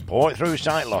Galloway's Support Through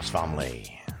Sight Loss family.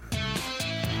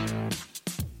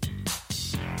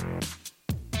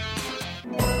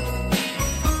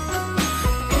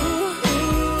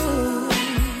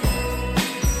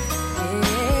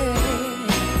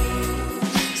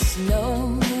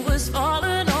 Snow was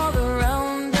falling all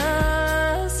around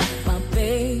us. My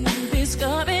baby's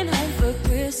coming home for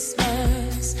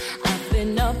Christmas. I've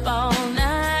been up all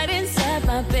night inside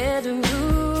my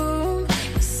bedroom.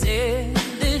 He said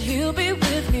that he'll be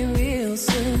with me real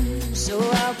soon. So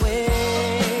I wait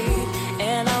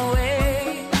and I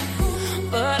wait,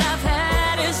 but I've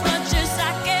had as much as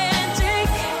I can take.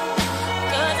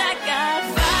 'Cause I got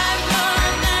 5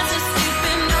 more nights of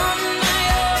sleeping on my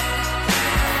own.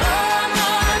 4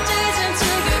 more days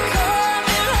until you're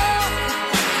coming home.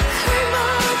 3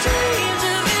 more dreams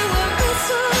of you and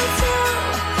mistletoe.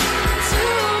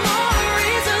 2 more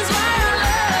reasons why I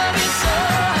love you so.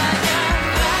 I got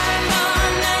 5 more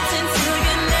nights until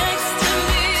you're next to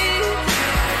me.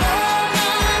 4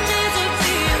 more days of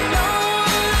being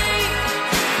lonely.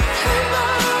 3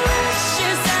 more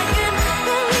wishes I can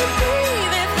barely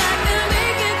breathe if I could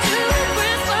make it to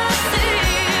Christmas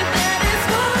Eve. That is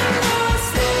one more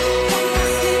sleep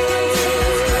until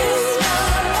it's Christmas.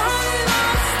 One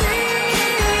more sleep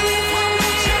for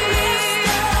what you missed.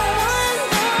 One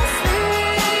more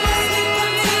sleep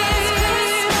until it's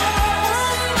Christmas.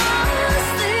 One more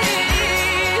sleep.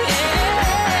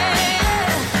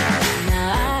 Now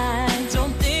I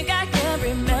don't think I can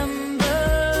remember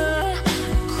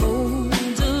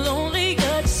cold, lonely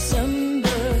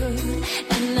December,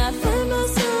 and I find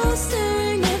myself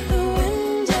staring at the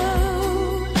window,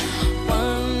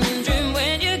 wondering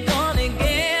when you're gonna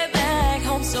get back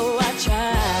home. So I try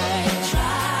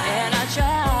and I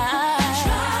try,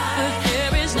 but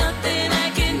there is nothing I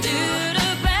can do to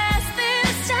pass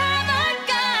this time. I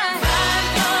got 5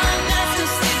 more nights of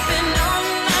sleeping on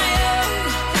my own.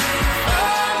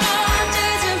 4 more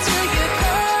days until you're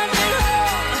coming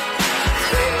home.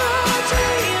 3 more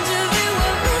dreams of you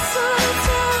and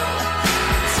mistletoe.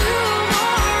 2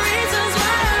 more reasons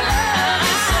why I love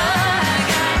you so. I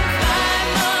got 5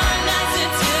 more nights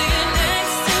until you're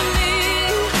next to me.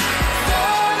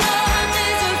 4 more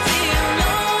days of being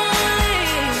lonely.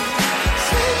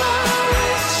 3 more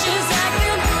wishes I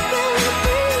can barely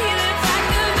breathe if I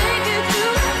could make it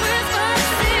through Christmas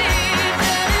Eve.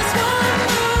 That is one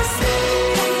more sleep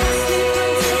until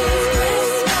it's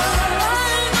Christmas.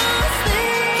 One more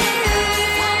sleep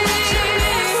for what you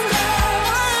missed.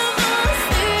 One more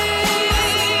sleep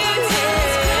until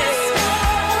it's Christmas.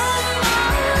 One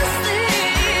more sleep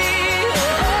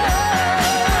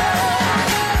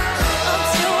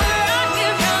until we're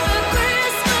rocking round the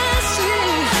Christmas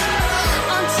tree.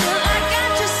 Until I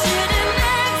got you sitting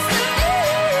next to me.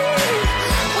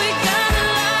 We got a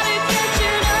lot of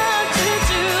catching up to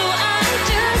do. I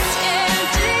just can't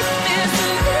take this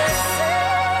without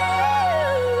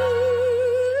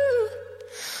you.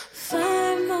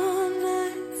 5 more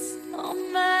nights on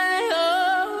my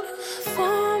own.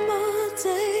 4 more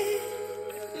days.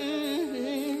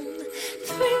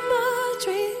 3 more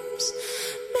dreams.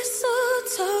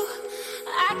 Mistletoe.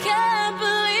 I can't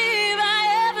believe I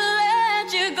ever let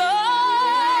you go.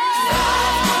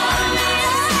 5 more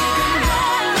nights sleeping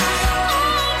on my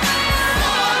own.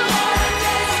 4 more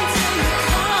days until you're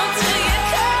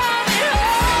coming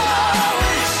home.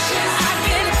 I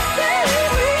can barely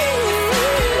breathe.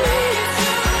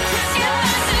 If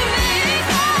I say one more sleep,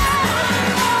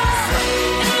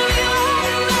 it'll be one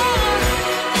more.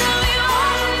 It'll be one more. It'll be one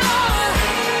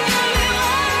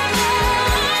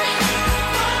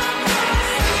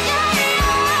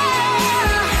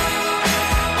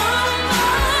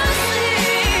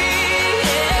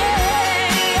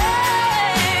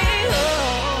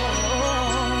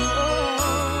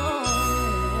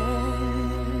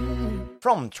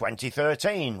From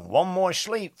 2013, One More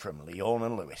Sleep from Leon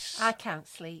and Lewis. I count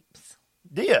sleeps.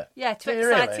 Do you? Yeah, to Do you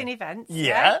exciting really? events.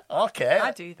 Yeah, okay.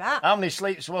 I do that. How many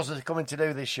sleeps was there coming to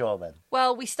do this show then?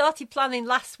 Well, we started planning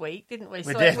last week, didn't we? So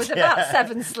We did, it was yeah. about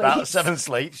 7 sleeps. About 7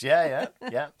 sleeps, yeah.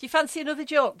 Do you fancy another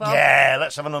joke, Bob? Yeah,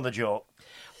 let's have another joke.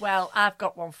 Well, I've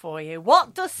got one for you.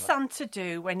 What does Santa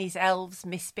do when his elves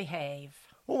misbehave?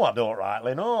 Oh, I don't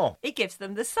rightly know. He gives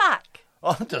them the sack.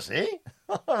 Oh, does he?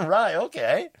 Right,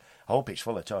 okay. Hope it's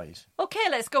full of toys. Okay,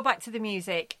 let's go back to the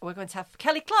music. We're going to have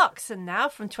Kelly Clarkson now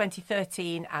from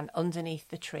 2013 and Underneath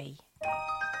the Tree.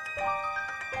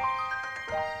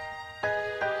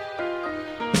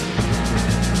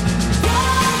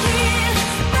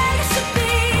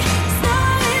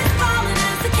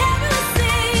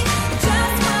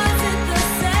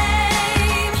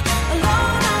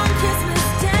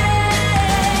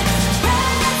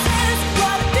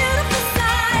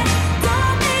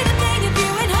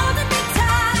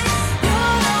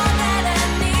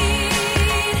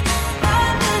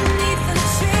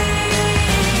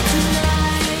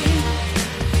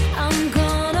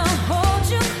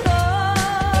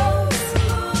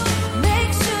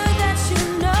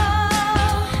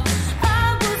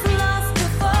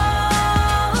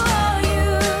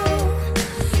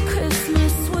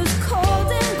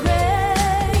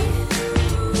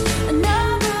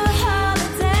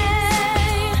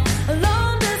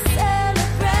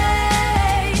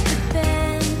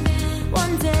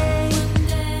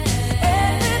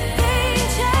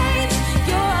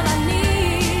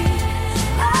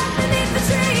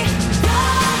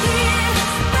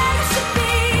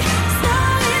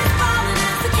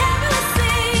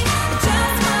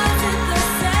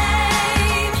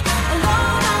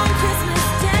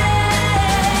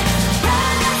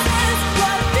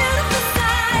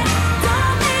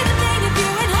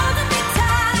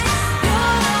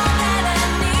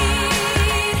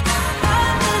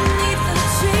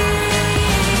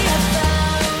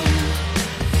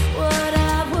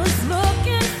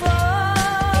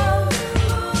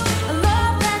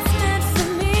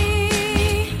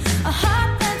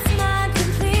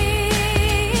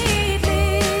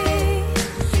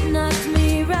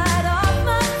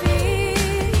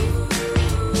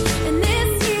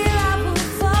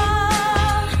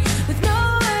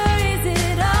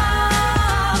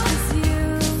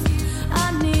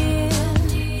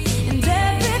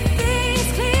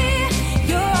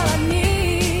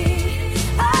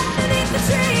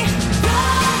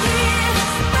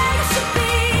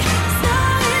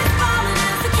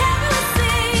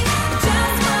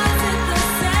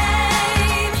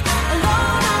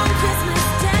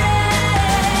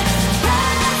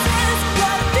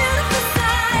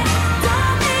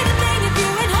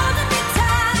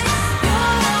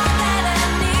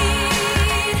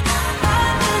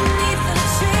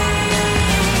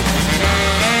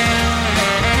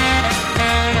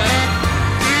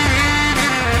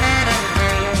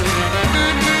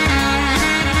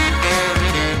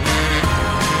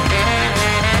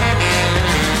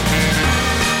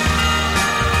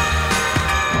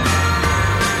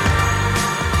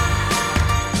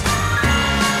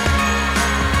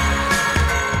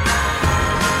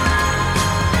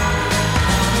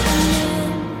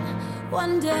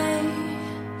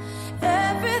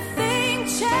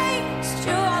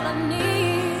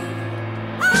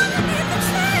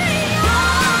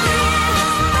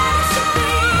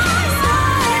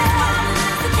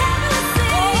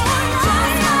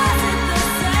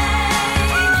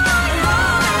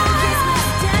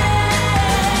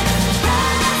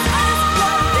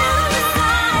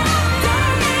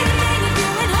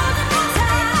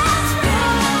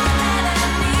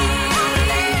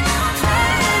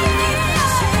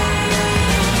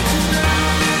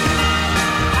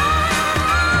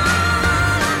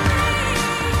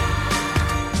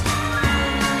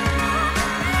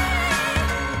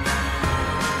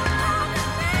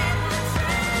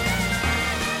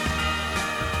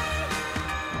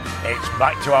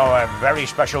 Back to our very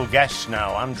special guest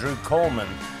now, Andrew Coleman,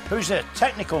 who's a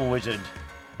technical wizard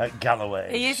at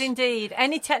Galloway's. He is indeed.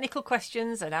 Any technical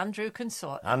questions and Andrew can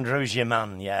sort. Andrew's your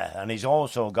man, yeah, and he's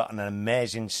also got an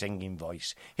amazing singing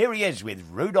voice. Here he is with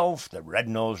Rudolph the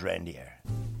Red-Nosed Reindeer.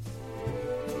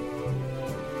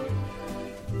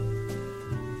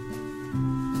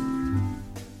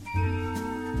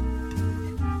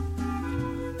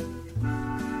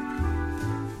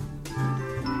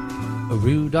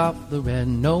 Rudolph the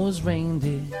red-nosed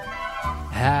reindeer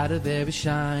had a very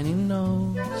shiny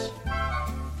nose,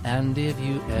 and if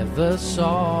you ever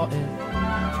saw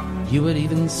it, you would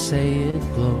even say it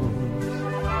glows.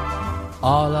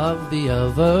 All of the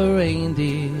other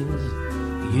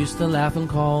reindeers used to laugh and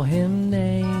call him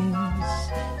names.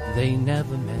 They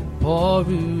never met poor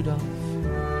Rudolph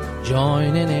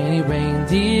joining any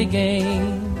reindeer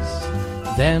games.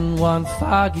 Then one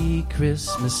foggy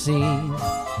Christmas Eve,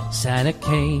 Santa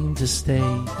came to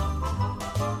stay.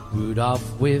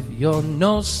 Rudolph, with your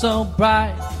nose so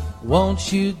bright,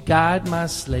 won't you guide my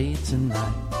sleigh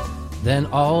tonight? Then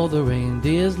all the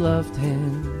reindeers loved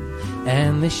him,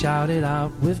 and they shouted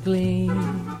out with glee,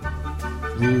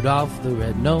 Rudolph the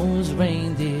red-nosed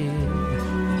reindeer,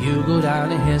 you go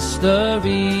down in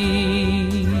history.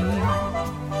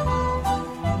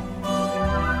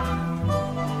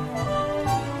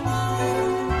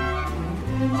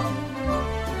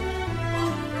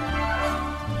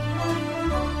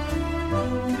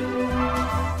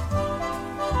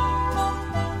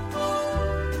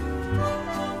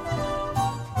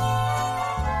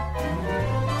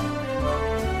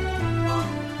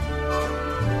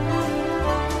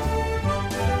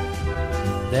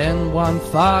 Then one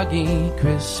foggy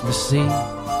Christmas Eve,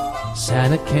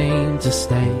 Santa came to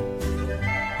stay.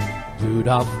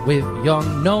 Rudolph, with your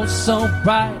nose so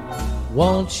bright,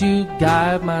 won't you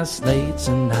guide my sleigh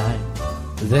tonight?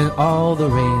 Then all the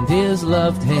reindeers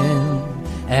loved him,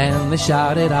 and they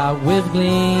shouted out with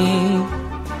glee,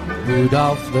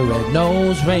 Rudolph the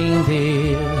red-nosed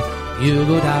reindeer, you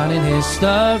go down in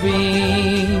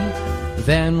history.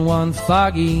 Then one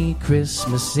foggy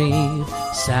Christmas Eve,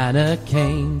 Santa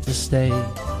came to stay.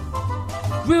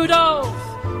 Rudolph,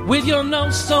 with your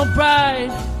nose so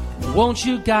bright, won't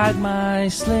you guide my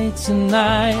sleigh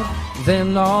tonight?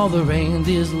 Then all the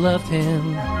reindeers loved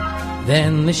him,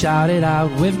 then they shouted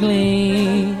out with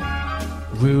glee,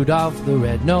 Rudolph the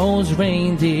red-nosed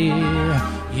reindeer,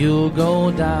 you'll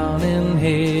go down in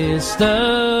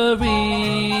history.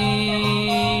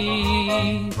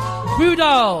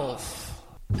 Rudolph!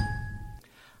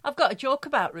 I've got a joke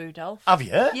about Rudolph. Have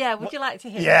you? Yeah, would you like to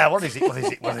hear Yeah, it? what is it? What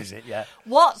is it? What is it? Yeah.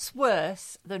 What's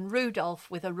worse than Rudolph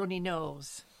with a runny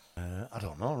nose? I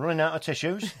don't know. Running out of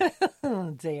tissues?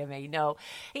 Oh, dear me, no.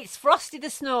 It's Frosty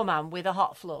the Snowman with a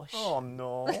hot flush. Oh,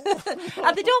 no.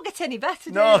 And they don't get any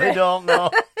better, do No, they? they don't, no.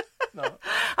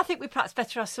 I think we perhaps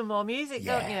better have some more music,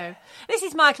 don't you? This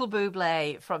is Michael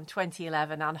Bublé from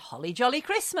 2011 and Holly Jolly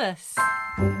Christmas.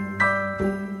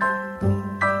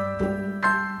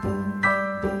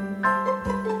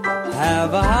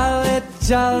 Have a holly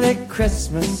jolly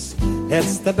Christmas,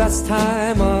 it's the best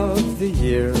time of the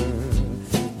year.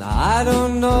 Now I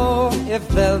don't know if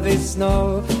there'll be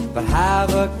snow, but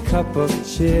have a cup of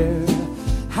cheer.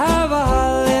 Have a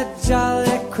holly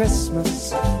jolly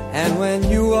Christmas, and when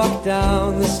you walk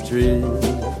down the street,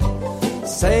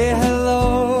 say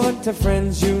hello to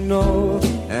friends you know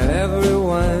and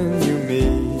everyone you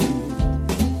meet.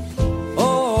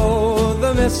 Oh,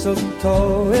 the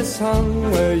mistletoe is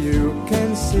hung where you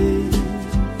can see.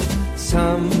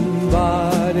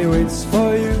 Somebody waits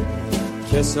for you,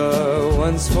 kiss her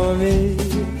once for me.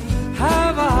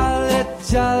 Have a holly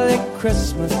jolly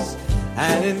Christmas,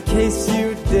 and in case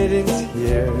you didn't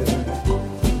hear,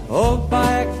 oh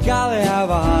by golly, have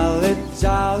a holly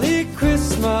jolly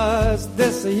Christmas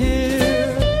this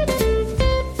year.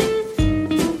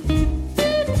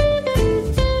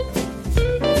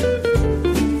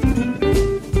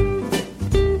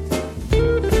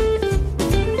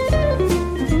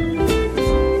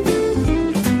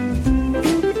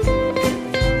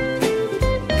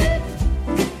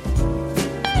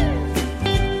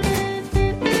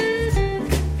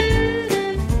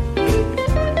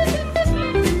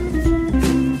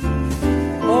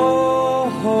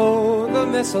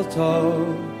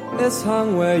 Mistletoe is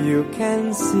hung where you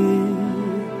can see.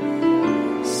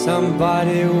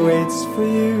 Somebody waits for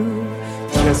you,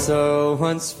 kiss her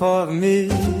once for me.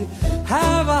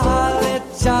 Have a holly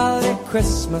jolly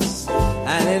Christmas,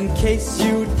 and in case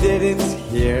you didn't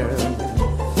hear,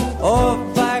 oh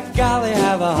by golly,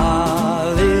 have a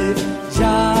holly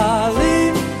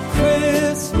jolly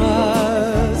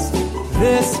Christmas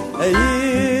this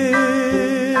year.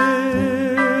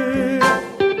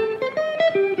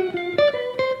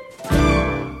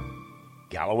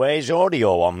 Galloway's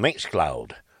Audio on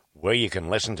Mixcloud, where you can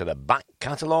listen to the back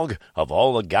catalogue of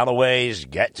all the Galloway's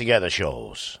get-together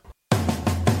shows.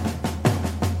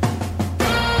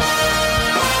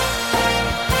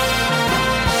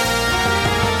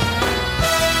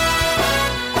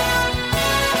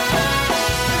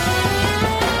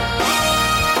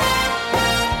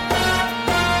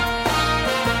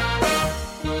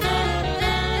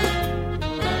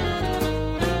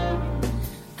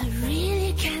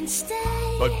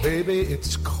 But baby,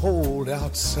 it's cold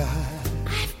outside.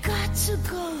 I've got to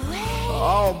go away.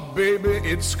 Oh, baby,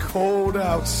 it's cold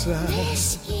outside.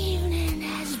 This evening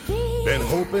has been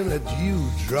hoping that you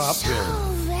drop so in.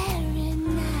 very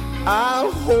nice.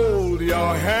 I'll hold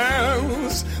your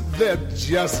hands. They're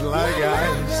just like Mother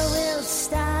ice. will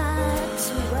start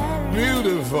to worry.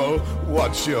 Beautiful,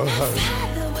 what's your hurry?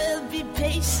 Father will be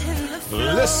pacing the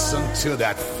floor. Listen to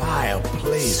that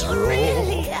fireplace So roar.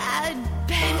 really, I'd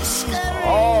better scurry.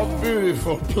 Oh,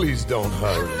 beautiful, please don't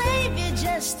hurry. Maybe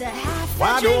just a half a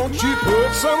Why drink don't you more.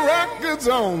 put some records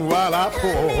on while I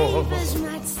pour? Neighbors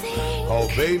might Oh,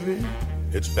 baby,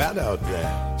 it's bad out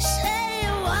there. Say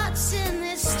what's in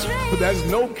this drink. There's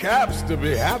no cabs to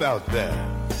be had out there.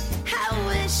 I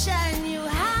wish I knew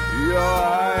how. Your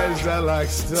eyes are like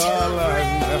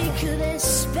starlight. Break this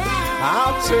spell.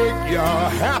 I'll take your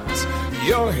hat,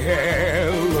 your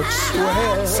hair looks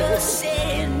swell. So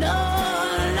say no,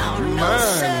 Mind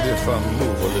sir. if I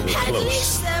move a little At closer?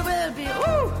 least there will be,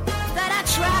 that I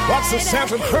tried. What's the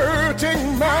sense of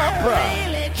hurting my pride?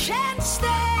 Really can't stay.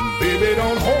 Baby,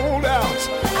 don't hold out.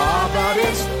 Our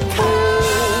bodies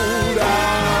cold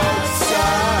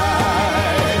outside.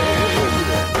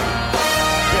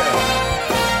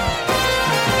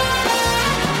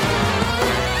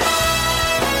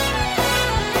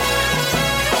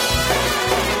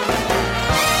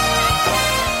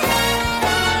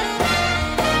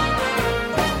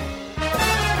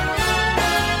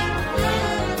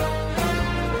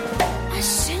 I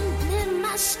simply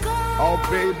must go. Oh,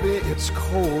 baby, it's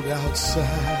cold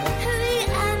outside.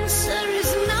 The answer is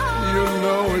no. You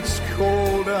know it's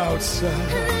cold outside.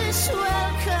 This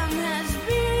welcome has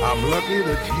been I'm lucky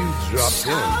that you dropped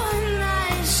so in.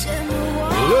 nice and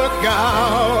warm. Look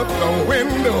out the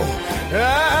window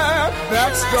at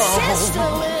that My sister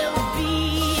storm. will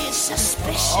be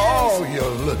suspicious. Oh,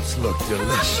 your lips look My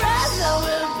delicious. brother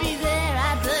will be there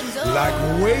at the door. Like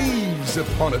waves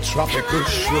upon a tropical My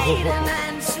shore.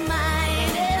 man's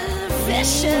mind is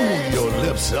vicious. Your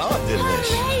lips are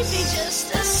delicious. Maybe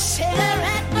just a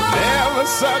cigarette more. Never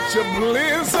such a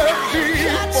blizzard Got to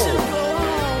before. go.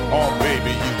 Oh,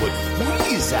 baby, you would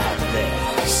freeze out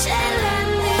there. Say,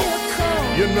 lend me a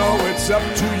coat. You know it's up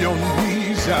to your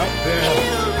knees out there.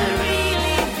 You'll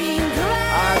really be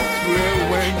great. I thrill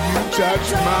when you touch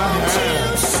my Don't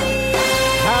hand. you see?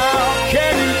 How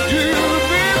can you do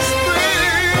this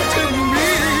thing to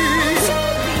me?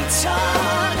 Don't be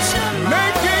tortured,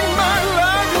 Making my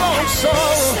life long so.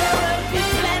 there will be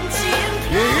plenty in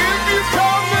If you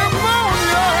call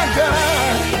pneumonia and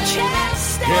die, You can't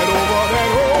stay. get over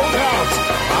that old house.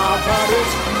 Our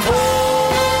body's cold.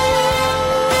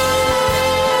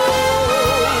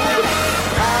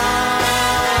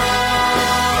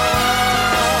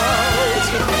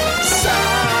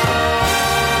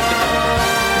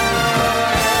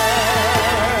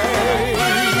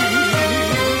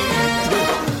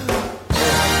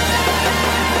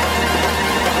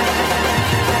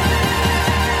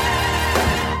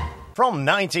 From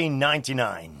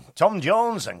 1999, Tom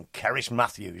Jones and Kerris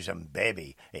Matthews and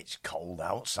Baby, It's Cold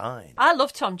Outside. I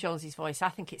love Tom Jones's voice. I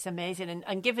think it's amazing.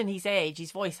 And given his age,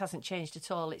 his voice hasn't changed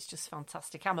at all. It's just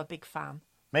fantastic. I'm a big fan.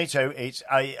 Me too.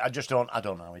 I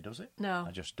don't know how he does it. No.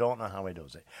 I just don't know how he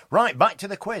does it. Right, back to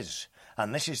the quiz.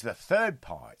 And this is the third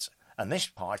part. And this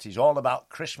part is all about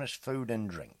Christmas food and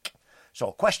drink.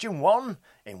 So question 1,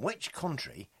 in which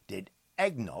country did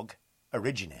eggnog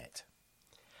originate?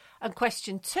 And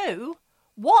question 2,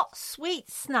 what sweet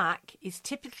snack is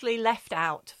typically left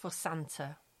out for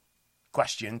Santa?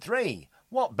 Question 3,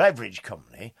 what beverage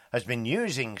company has been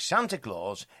using Santa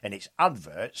Claus in its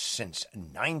adverts since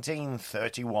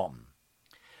 1931?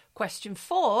 Question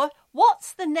 4,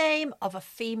 what's the name of a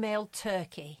female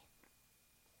turkey?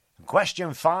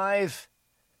 Question 5,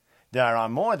 there are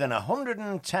more than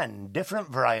 110 different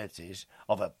varieties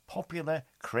of a popular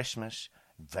Christmas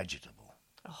vegetable.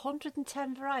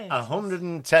 110 varieties.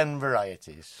 110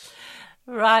 varieties.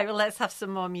 Right, well, let's have some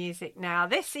more music now.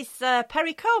 This is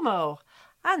Perry Como.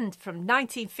 And from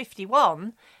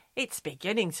 1951, it's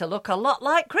beginning to look a lot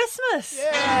like Christmas.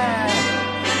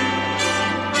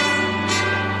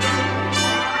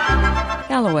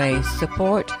 Galloway's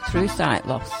support through sight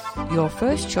loss. Your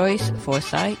first choice for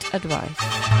sight advice.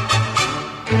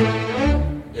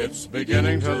 It's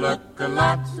beginning to look a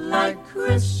lot like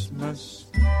Christmas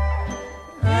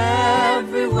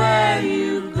everywhere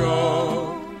you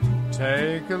go.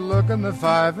 Take a look in the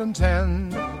 5 and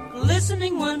 10,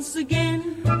 Listening once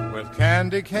again. with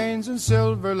candy canes and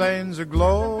silver lanes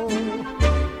aglow.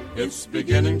 It's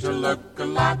beginning to look a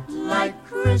lot like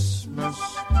Christmas.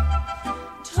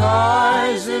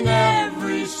 Toys in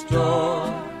every store.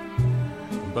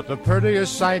 But the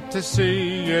prettiest sight to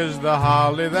see is the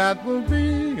holly that will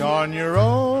be on your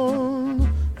own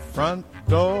front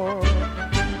door.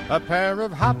 A pair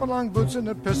of hop-along boots and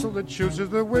a pistol that chooses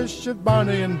the wish of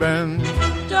Barney and Ben.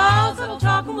 Dolls that'll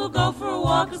talk and we'll go for a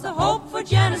walk is the hope for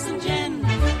Janice and Jen.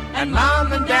 And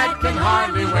Mom and Dad can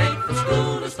hardly wait for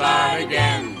school to start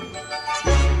again.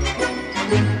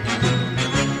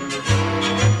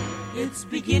 It's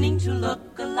beginning to look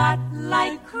a lot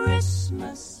like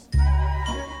Christmas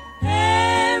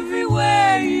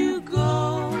everywhere you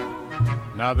go.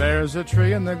 Now there's a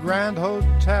tree in the Grand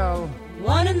Hotel,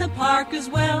 One in the park as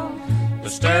well. the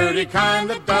sturdy kind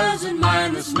that doesn't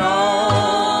mind the snow.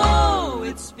 Oh,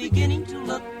 it's beginning to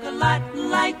look a lot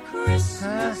like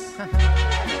Christmas.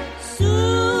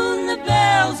 Soon the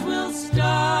bells will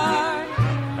start.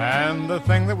 And the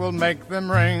thing that will make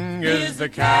them ring is the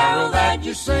carol that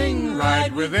you sing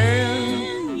right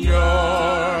within your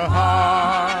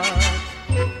heart.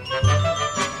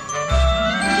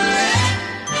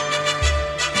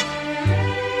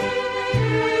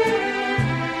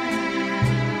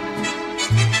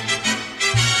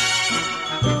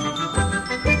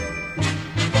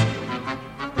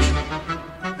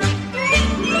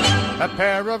 A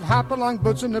pair of hop-along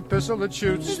boots and a pistol that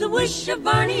shoots Is the wish of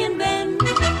Barney and Ben.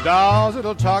 dolls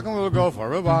that'll talk and we'll go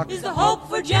for a walk. Is the hope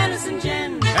for Janice and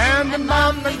Jen. And the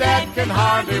mom and dad can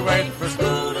hardly wait for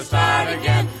school to start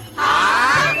again.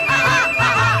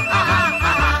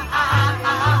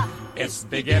 It's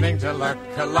beginning to look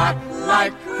a lot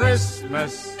like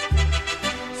Christmas.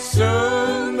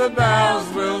 Soon the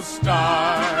bells will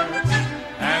start.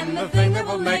 And the thing that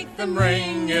will make them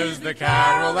ring is the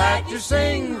carol that you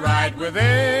sing right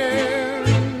within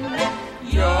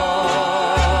your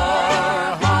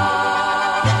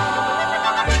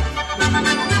heart.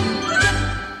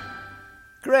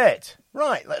 Great.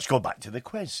 Right, let's go back to the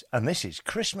quiz. And this is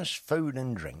Christmas food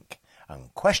and drink.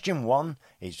 And question 1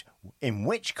 is, in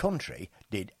which country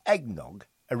did eggnog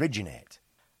originate?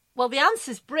 Well, the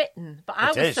answer's Britain, but I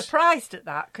It was is. surprised at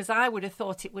that because I would have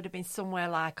thought it would have been somewhere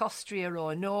like Austria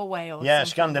or Norway or Yeah,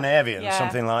 something. Scandinavian, Yeah,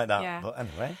 something like that. yeah. But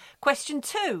anyway. Question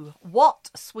 2. What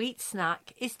sweet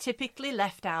snack is typically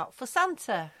left out for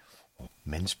Santa?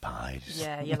 Mince pies.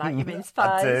 Yeah, you like your mince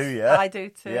pies. I do, yeah. I do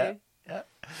too. Yeah, yeah.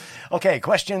 Okay,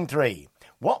 question 3.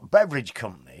 What beverage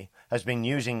company has been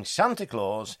using Santa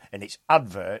Claus in its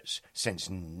adverts since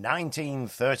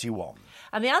 1931?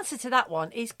 And the answer to that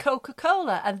one is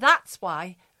Coca-Cola, and that's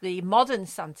why the modern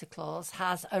Santa Claus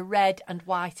has a red and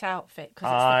white outfit. 'Cause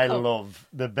it's I the love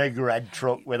the big red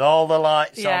truck with all the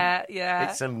lights on. Yeah, yeah.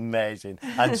 It's amazing.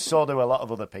 And so do a lot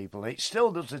of other people. It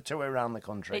still does a tour around the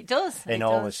country. It does. In it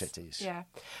all the does. cities. Yeah.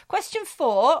 Question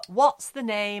 4. What's the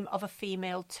name of a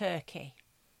female turkey?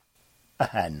 A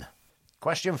hen.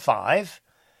 Question 5.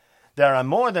 There are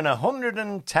more than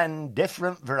 110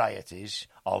 different varieties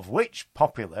of which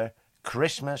popular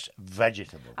Christmas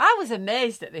vegetable? I was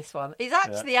amazed at this one. It's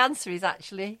actually The answer is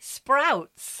actually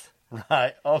sprouts.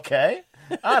 Right, okay.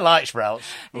 I like sprouts.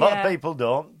 A lot Yeah. of people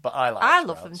don't, but I like I sprouts.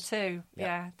 love them too.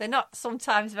 Yeah. They're not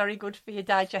sometimes very good for your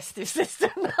digestive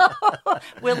system.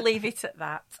 We'll leave it at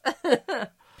that.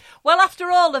 Well, after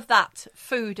all of that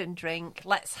food and drink,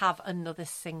 let's have another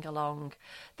sing-along.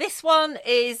 This one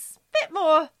is a bit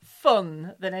more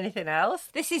fun than anything else.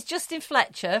 This is Justin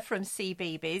Fletcher from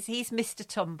CBeebies. He's Mr.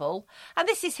 Tumble. And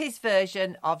this is his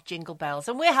version of Jingle Bells.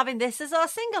 And we're having this as our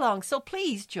sing-along, so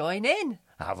please join in.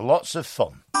 Have lots of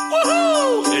fun.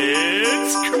 Woohoo!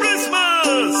 It's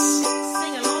Christmas!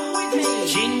 Sing along with me.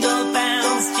 Jingle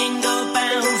bells,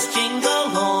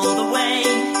 jingle all the way.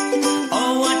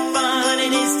 Oh, what fun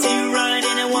it is to ride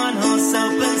in a one-horse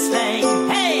open sleigh.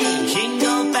 Hey!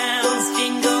 Jingle bells,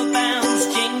 jingle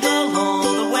all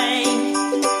the way.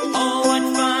 Oh, what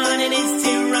fun it is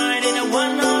to ride in a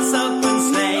one-horse open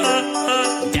sleigh.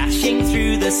 Dashing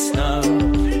through the snow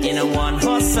in a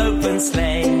one-horse open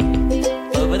sleigh.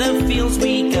 Over the fields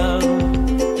we go,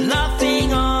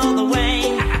 laughing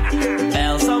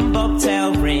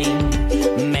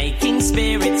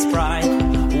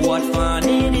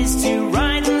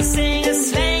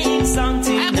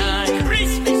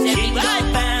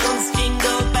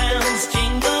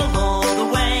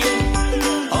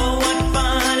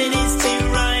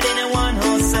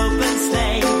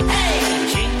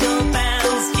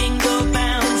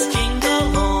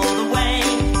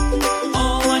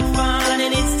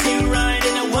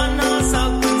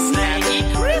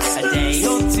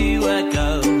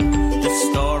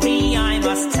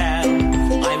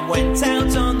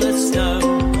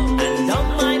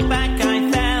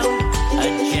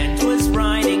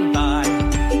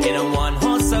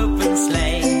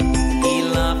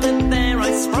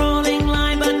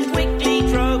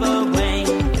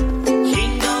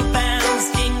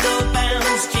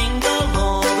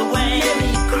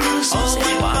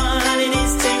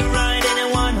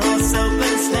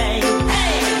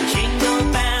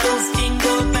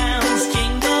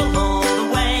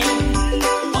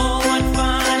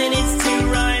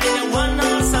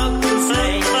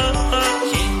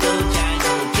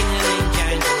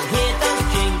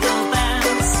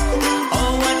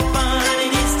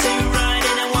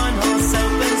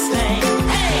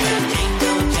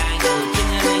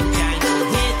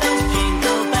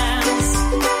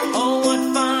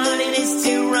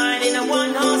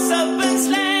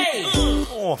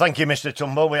thank you, Mr.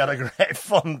 Tumble. We had a great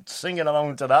fun singing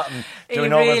along to that and He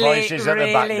doing all the really, voices at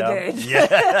the back really now. did.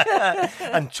 Yeah.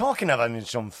 And talking of having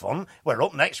some fun, we're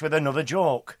up next with another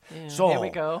joke. Yeah, So, here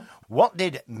we go. what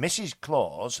did Mrs.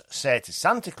 Claus say to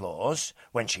Santa Claus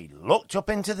when she looked up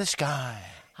into the sky?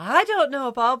 I don't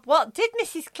know, Bob. What did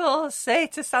Mrs. Claus say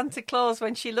to Santa Claus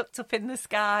when she looked up in the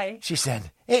sky? She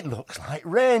said, "It looks like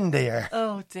reindeer."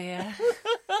 Oh, dear.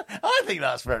 I think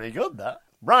that's very good, that.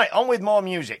 Right, on with more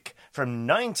music. From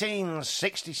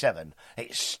 1967,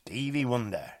 it's Stevie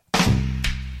Wonder.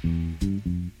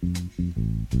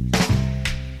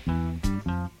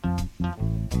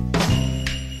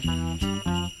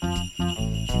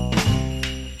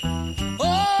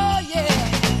 Oh yeah,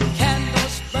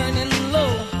 candles burning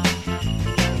low,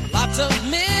 lots of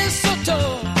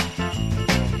mistletoe,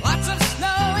 lots of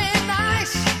snow and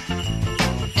ice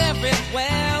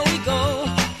everywhere we go.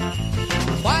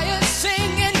 Choir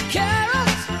singing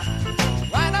carols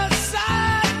right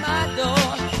outside my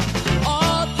door.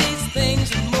 All these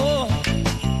things and more.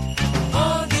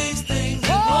 All these things and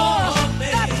more.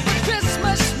 That's what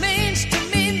Christmas means to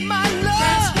me, my love.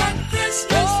 That's what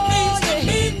Christmas means to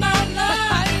me, my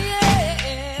love.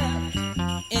 Yeah.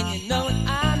 And you know what I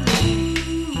mean.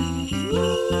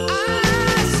 I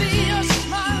see your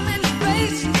smiling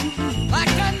face like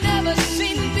I never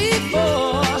seen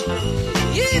before.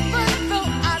 Even though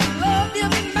I love you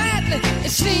madly,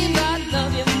 it seems I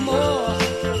love you more.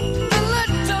 The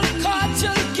little card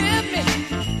you'll give me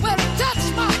will touch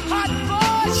my heart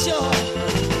for sure.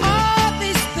 All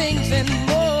these things and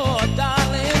more,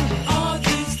 darling. All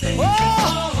these things and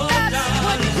more, that's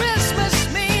what Christmas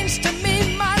means to me,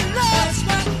 my love. That's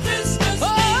what Christmas means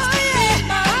to me,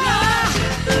 my love.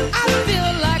 I feel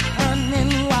like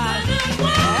running wild.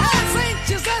 As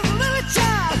anxious as a little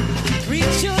child.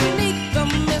 Greet you 'neath the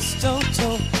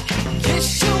mistletoe. Kiss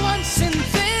you once and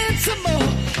then some more.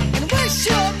 And wish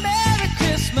you a Merry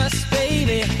Christmas,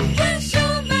 baby. Wish you a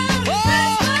Merry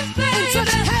Christmas, baby. And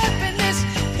such happiness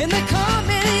in the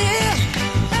coming year.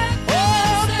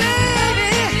 Oh,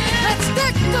 baby, let's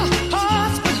deck the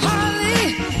halls with holly.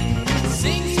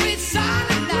 Sing sweet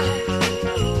silent night.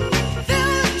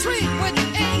 Fill the tree with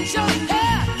angel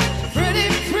hair. Pretty,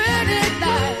 pretty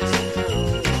lights.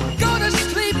 Go to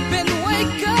sleep and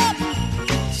wake up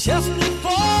just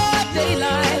before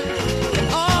daylight. And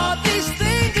all these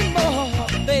things and more,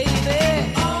 baby.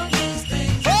 All these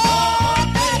things. Oh,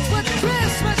 that's what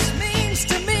Christmas means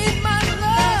to me, my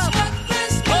love. That's what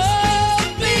Christmas means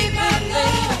to me, my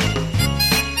love.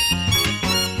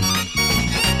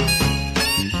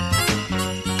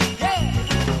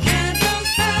 Candles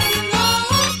burning low,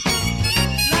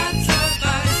 lots of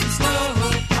ice and snow.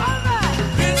 All right.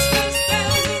 Christmas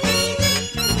bells are ringing,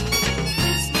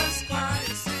 Christmas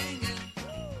choir singing.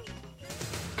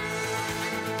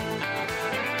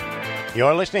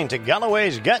 You're listening to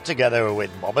Galloway's Get Together with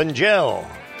Bob and Jill.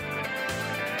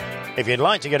 If you'd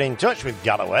like to get in touch with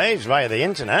Galloway's via the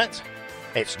internet,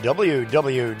 it's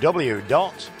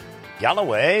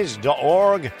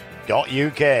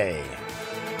www.galloways.org.uk.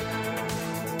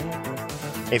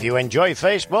 If you enjoy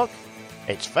Facebook,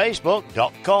 it's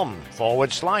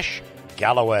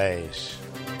facebook.com/Galloways.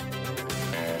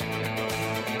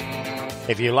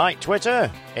 If you like Twitter,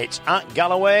 it's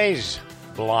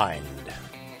 @Galloway'sBlind.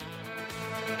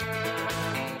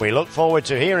 We look forward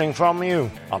to hearing from you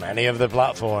on any of the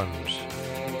platforms.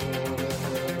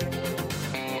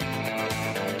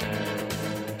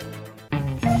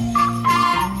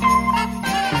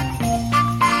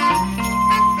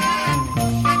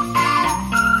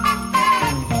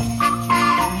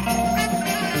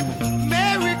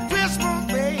 Merry Christmas,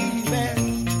 baby.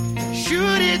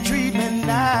 Should it treat me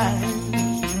nice?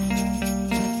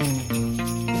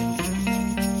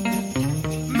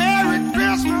 Merry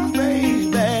Christmas, baby.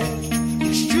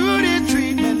 Should it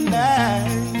treat me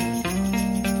nice?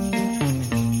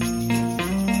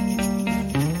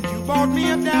 You bought me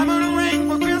a diamond ring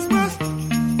for Christmas. I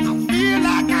feel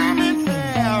like I'm in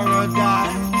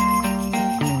paradise.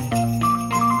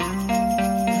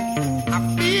 I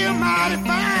feel mighty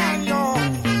fine, y'all. I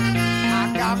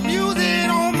got music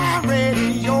on my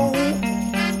radio.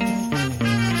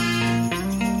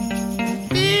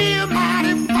 Feel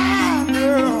mighty fine,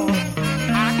 girl.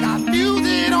 I got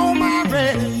music on my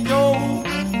radio.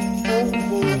 Oh,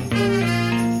 oh, oh.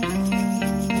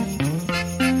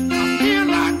 I feel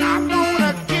like I'm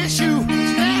gonna kiss you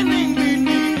standing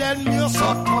beneath that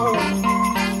mistletoe.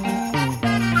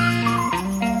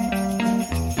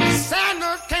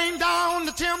 Santa came down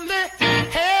the chimney,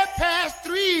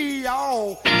 3:30,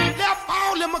 y'all. Left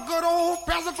all them a good old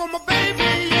present for my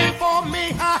baby and for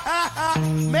me. Ha ha ha.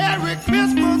 Merry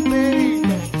Christmas, baby.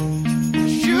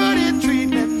 Should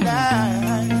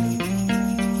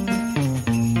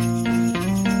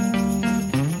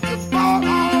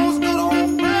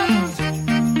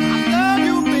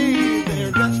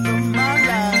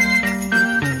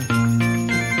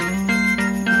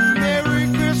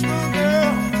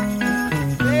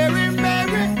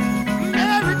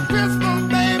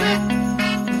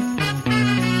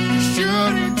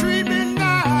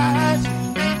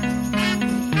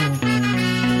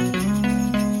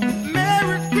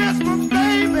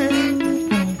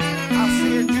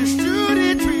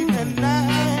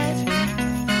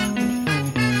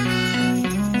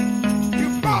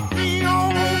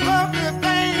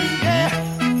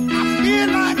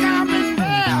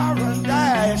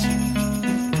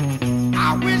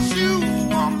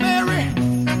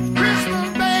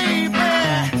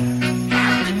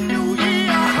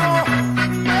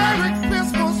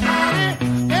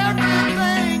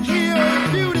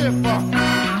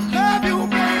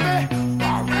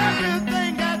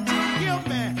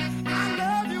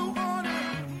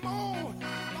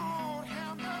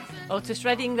Otis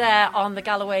Redding there on the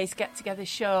Galloways Get Together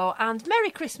show, and Merry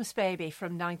Christmas Baby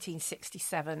from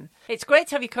 1967. It's great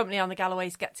to have your company on the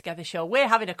Galloways Get Together show. We're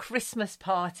having a Christmas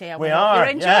party. And We are. You're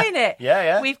enjoying it.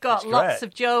 Yeah. We've got It's lots great.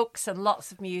 of jokes and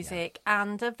lots of music,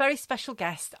 and a very special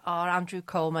guest, our Andrew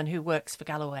Coleman, who works for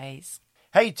Galloways.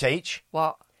 Hey, Teach.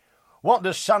 What? What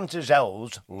does Santa's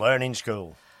elves learn in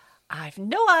school? I've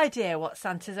no idea what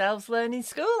Santa's elves learn in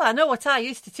school. I know what I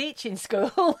used to teach in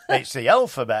school. It's the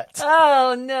alphabet.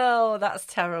 Oh, no, that's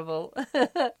terrible.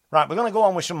 Right, we're going to go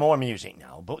on with some more music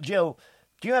now. But, Jill,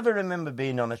 do you ever remember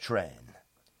being on a train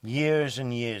years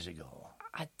and years ago?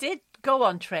 I did go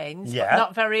on trains, Yeah. but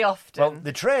not very often. Well,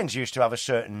 the trains used to have a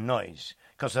certain noise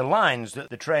because the lines that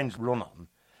the trains run on,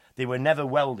 they were never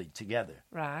welded together.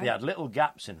 Right. They had little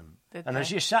gaps in them. Did And they?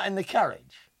 as you sat in the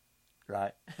carriage,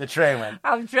 right, the train went.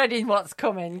 I'm dreading what's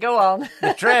coming. Go on.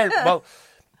 The train, well,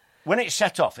 when it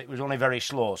set off, it was only very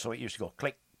slow, so it used to go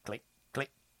click, click,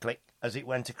 click, click as it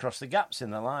went across the gaps in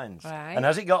the lines. Right. And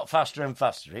as it got faster and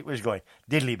faster, it was going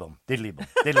diddly bum, diddly bum,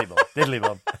 diddly bum, diddly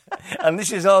bum. And this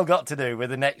has all got to do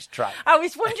with the next track. I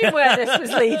was wondering where this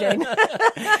was leading.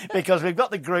 Because we've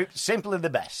got the group Simply the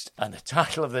Best, and the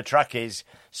title of the track is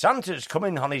Santa's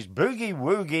Coming on His Boogie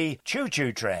Woogie Choo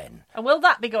Choo Train. And will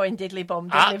that be going diddly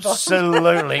bum, diddly bum?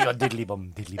 Absolutely. Go diddly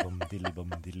bum, diddly bum, diddly bum,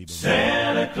 diddly bum.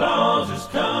 Santa Claus is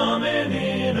coming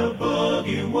in a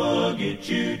boogie woogie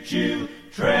choo choo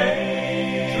train.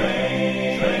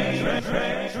 Train, train, train,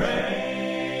 train, train.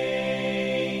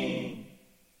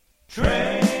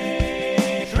 Train,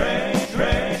 train,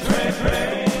 train, train,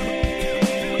 train.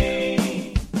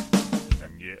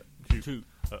 Yeah, two.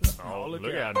 Oh,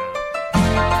 look out now.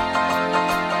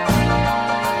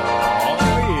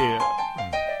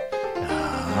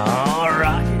 All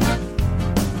right.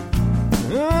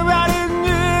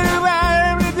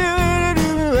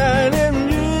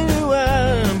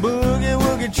 Boogie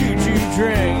woogie choo choo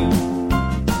train.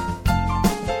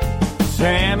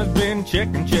 Santa's been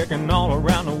checking all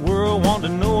around the world, want to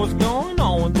know what's going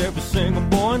on with every single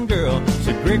boy and girl.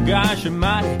 Said, great gosh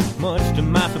almighty, much to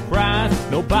my surprise,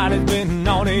 nobody's been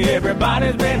naughty,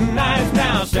 everybody's been nice.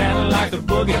 Now Santa likes to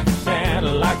boogie,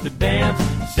 Santa likes to dance,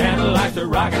 Santa likes to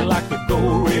rock it, likes to go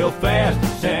real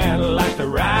fast. Santa likes to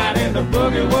ride in the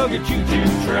boogie woogie choo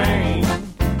choo train.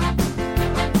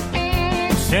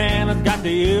 Santa's got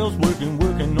the elves working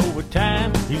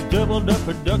overtime. He's doubled up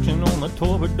production on the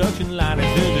toy production line. He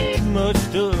says there's too much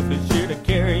stuff it's here to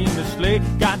carry in the sleigh.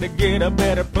 Got to get a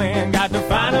better plan, got to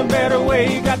find a better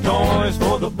way. Got toys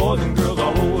for the boys and girls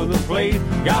all over the place.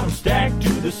 Got them stacked to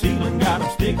the ceiling, got them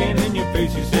sticking in your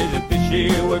face. He says that this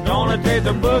year we're gonna take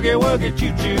the boogie woogie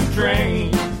choo choo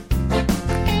train.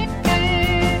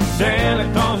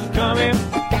 Santa Claus is coming.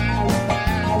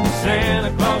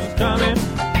 Santa Claus is coming.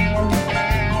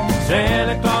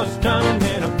 Santa Claus is coming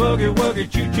in a boogie woogie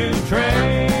choo choo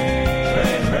train.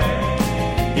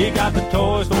 He got the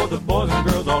toys for the boys and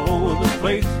girls all over the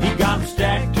place. He got them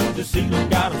stacked to the ceiling,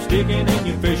 got them sticking in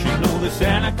your face. You know that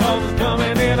Santa Claus is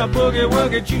coming in a boogie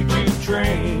woogie choo choo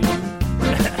train.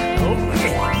 Oh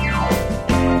yeah.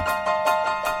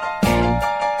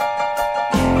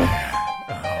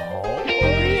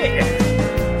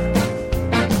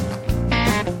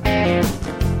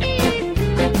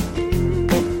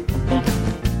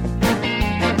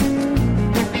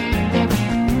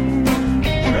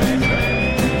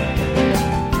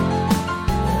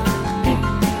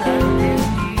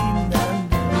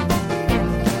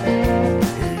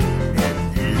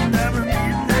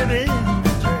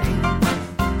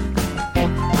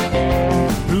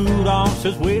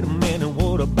 Says, wait a minute,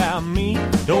 what about me?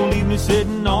 Don't leave me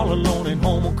sitting all alone at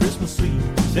home on Christmas Eve.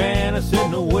 Santa said,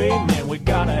 no way, man, we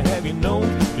gotta have you know,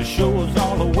 to show us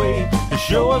all the way, to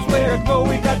show us where to go.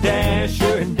 We got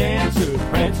Dasher and Dancer,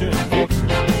 Prancer and Vixen,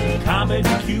 Comet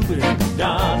and Cupid,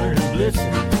 Donner and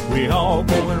Blitzen. We all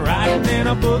going riding in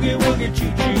a boogie woogie choo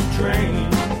choo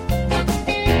train.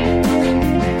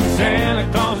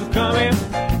 Santa Claus is coming.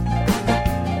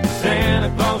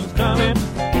 Santa Claus is coming.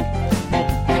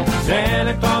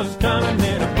 Santa Claus is coming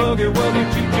in a boogie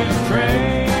woogie choo choo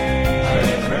train.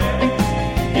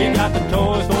 He got the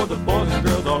toys for the boys and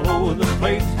girls all over the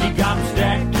place. He got them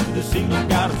stacked to the ceiling,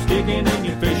 got them sticking in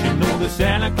your face. You know that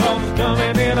Santa Claus is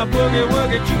coming in a boogie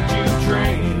woogie choo choo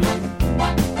train.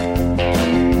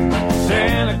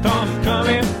 Santa Claus is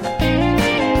coming.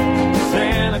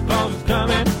 Santa Claus is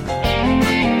coming.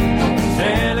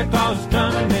 Santa Claus is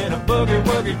coming in a boogie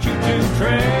woogie choo choo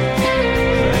train.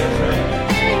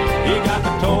 He got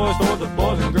the toys for the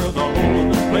boys and girls all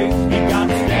over the place. He got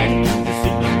them stacked to the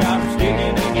ceiling, got them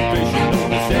sticking in your face. You know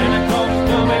that Santa Claus is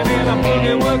coming in a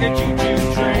boogie woogie choo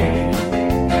choo train.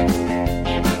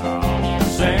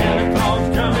 Santa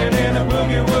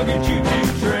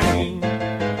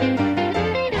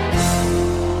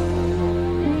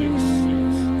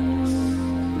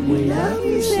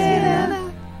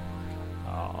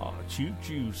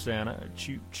Choo-choo, Santa,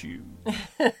 choo-choo.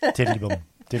 Tiddly-bum,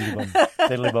 tiddly-bum,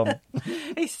 tiddly-bum.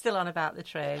 He's still on about the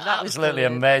train. That was Absolutely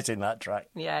brilliant. amazing, that track.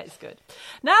 Yeah, it's good.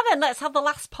 Now then, let's have the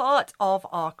last part of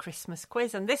our Christmas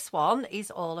quiz, and this one is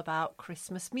all about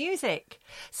Christmas music.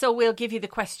 So we'll give you the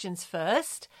questions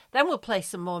first, then we'll play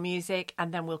some more music,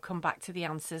 and then we'll come back to the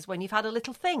answers when you've had a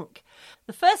little think.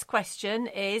 The first question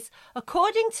is,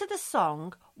 according to the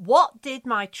song, what did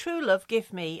my true love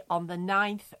give me on the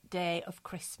 9th day of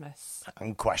Christmas?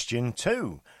 And question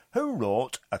 2, who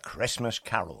wrote A Christmas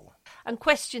Carol? And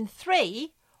question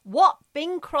 3, what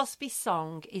Bing Crosby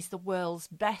song is the world's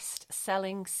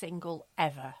best-selling single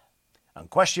ever? And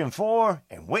question 4,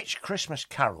 in which Christmas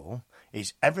carol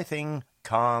is everything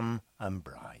calm and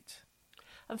bright?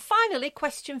 And finally,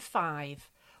 question 5,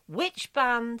 which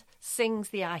band sings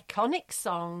the iconic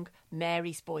song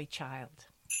Mary's Boy Child?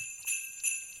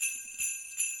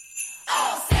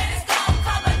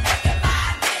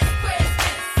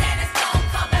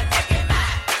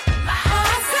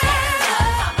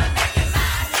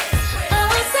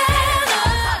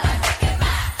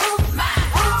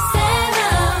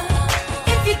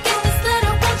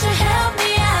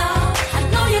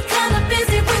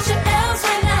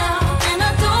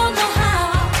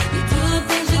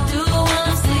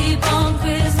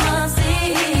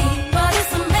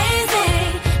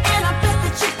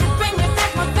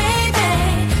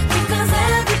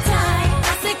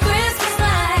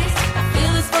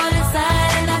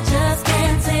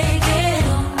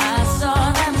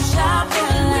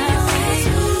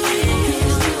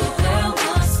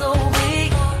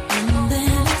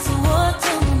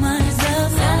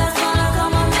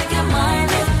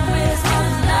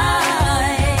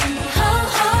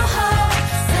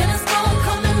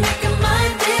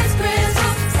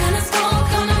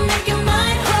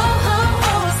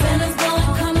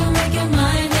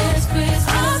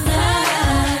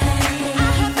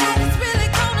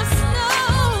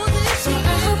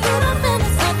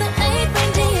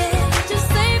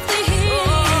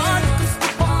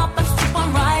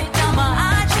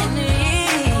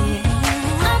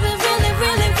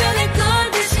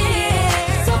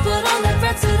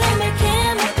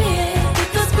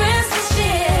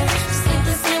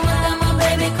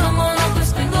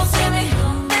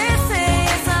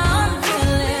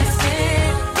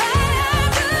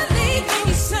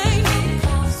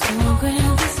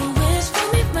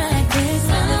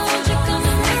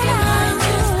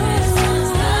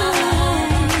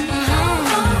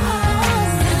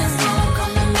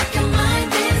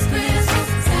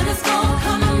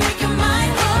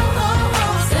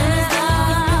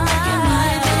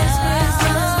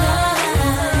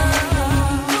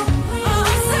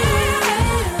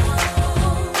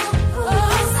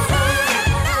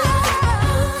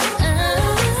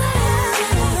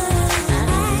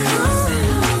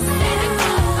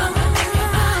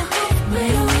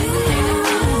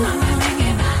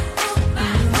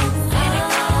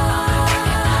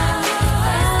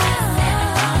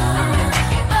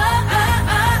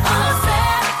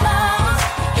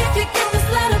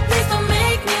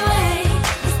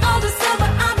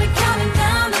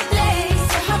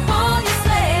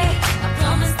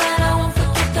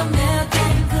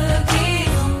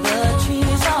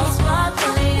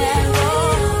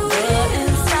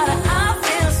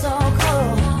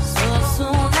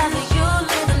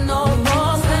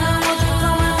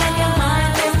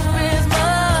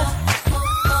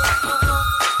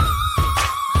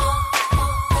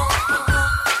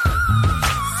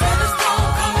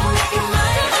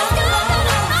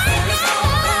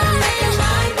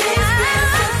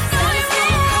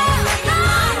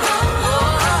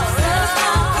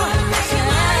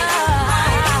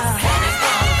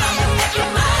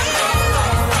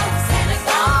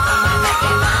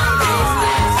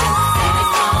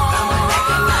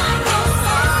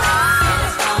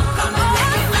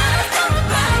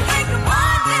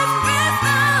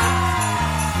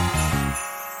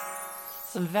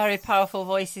 Very powerful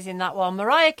voices in that one.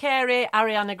 Mariah Carey,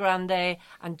 Ariana Grande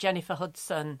and Jennifer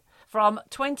Hudson from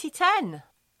 2010.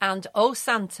 And Oh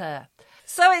Santa.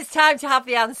 So it's time to have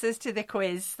the answers to the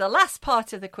quiz. The last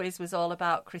part of the quiz was all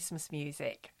about Christmas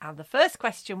music. And the first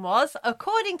question was,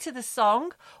 according to the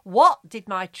song, what did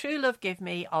my true love give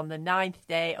me on the 9th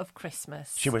day of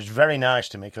Christmas? She was very nice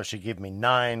to me because she gave me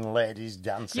 9 ladies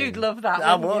dancing. You'd love that,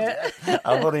 I wouldn't would.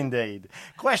 I would indeed.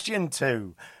 Question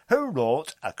 2. Who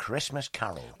wrote A Christmas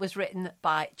Carol? Was written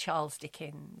by Charles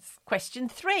Dickens. Question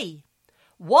 3.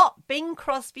 What Bing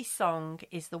Crosby song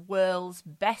is the world's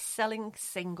best-selling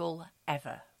single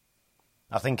ever?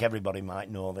 I think everybody might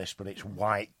know this, but it's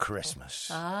White Christmas.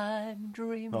 I'm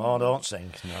dreaming. Oh, don't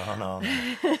sing. No.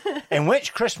 In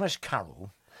which Christmas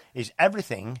carol is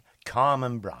everything calm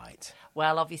and bright?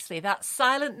 Well, obviously, that's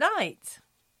Silent Night.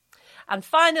 And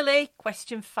finally,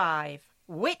 question 5.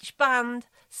 Which band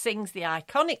sings the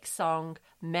iconic song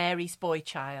Mary's Boy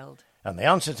Child? And the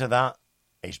answer to that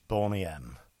is Boney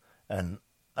M. And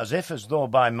as though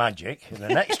by magic, the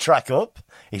next track up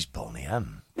is Boney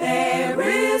M.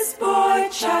 Mary's boy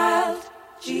child,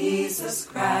 Jesus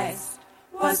Christ,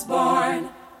 was born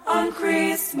on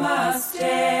Christmas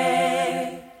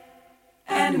Day.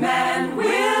 And man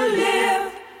will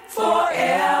live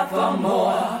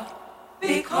forevermore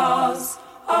because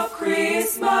of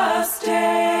Christmas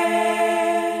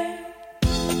Day.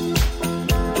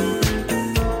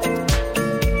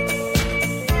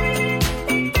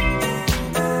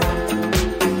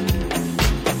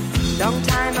 Long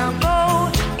time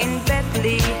ago in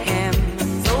Bethlehem,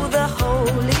 so the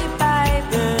Holy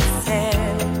Bible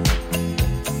said,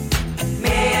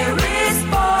 Mary's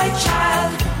boy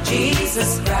child,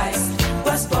 Jesus Christ,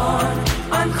 was born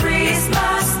on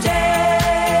Christmas Day.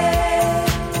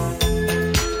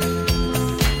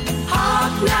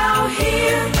 Hark now,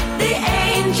 hear the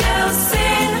angels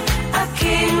sing, a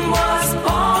king was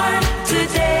born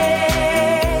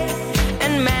today.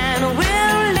 and man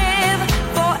will live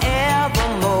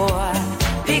forevermore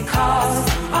Because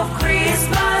of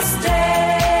Christmas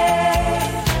Day,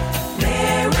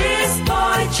 Mary's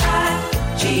boy child,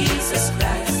 Jesus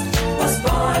Christ, was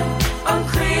born on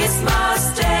Christmas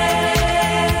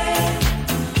Day.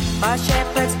 While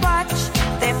shepherds watch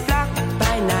their flock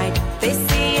by night, they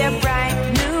see a bright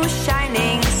new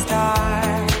shining star.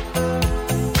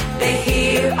 They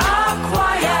hear a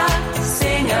choir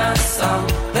sing a song,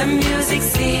 the music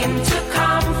seemed to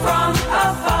come from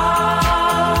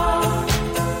afar.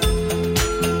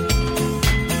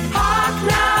 Hark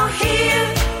now, hear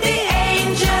the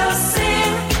angels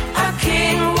sing, a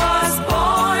king was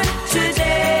born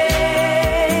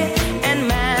today. And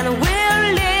man will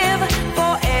live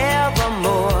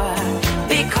forevermore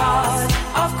Because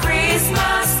of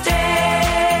Christmas Day.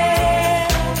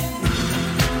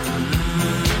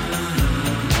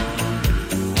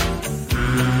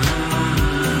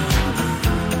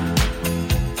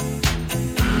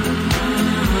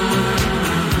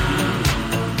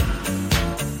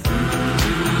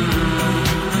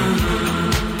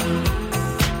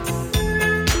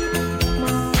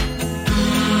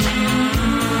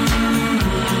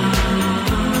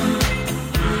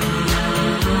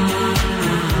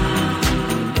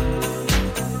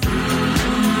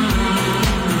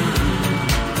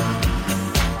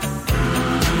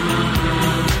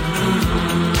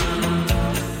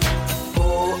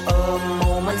 For a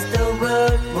moment the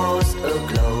world was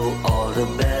aglow. All the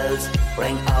bells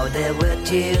rang out, there were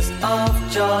tears of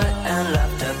joy and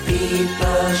laughter.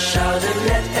 People shouted,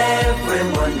 let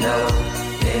everyone know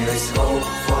there is hope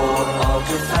for all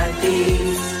to find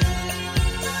peace.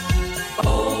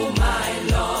 Oh my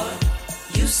Lord,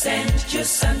 you sent your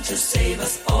Son to save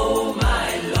us. Oh my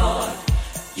Lord,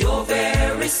 your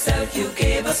very self you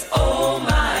gave us. Oh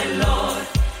my Lord,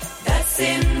 that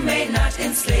sin may not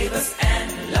enslave us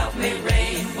and love may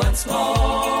reign once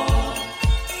more.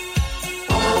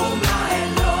 Oh my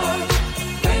Lord,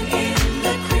 when in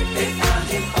the crypt they found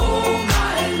him. Oh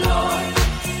my Lord,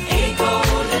 a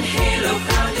golden halo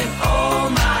crowned him. Oh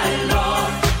my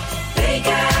Lord, they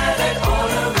gathered all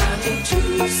around him to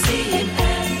see him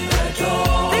and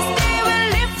adore. This day will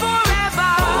live forever.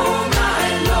 Oh my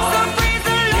Lord, So praise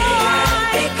the they had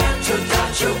Lord. begun to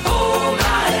doubt you. Oh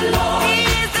my Lord, He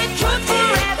is the truth they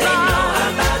forever. know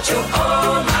about you.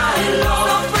 Oh my Lord,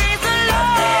 So praise the but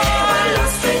they were Lord.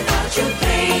 lost without you.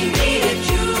 They needed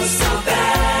you so His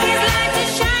bad. light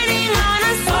is shining on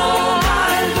us Oh all.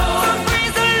 my Lord, So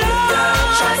praise the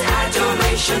shout Lord.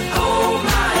 adoration. Oh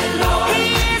my Lord, He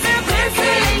is our their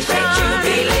feelings great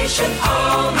jubilation.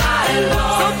 Oh my So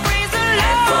Lord, praise the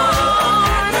and full of Lord.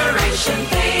 admiration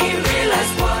they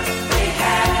realized what they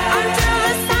had. Until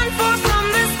the sun falls from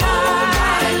the sky. Oh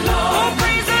my Lord, Oh,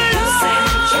 praise the you sent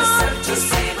Lord. yourself to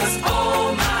save us. Oh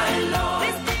my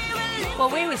Lord. Well,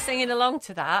 we were singing along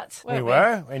to that. We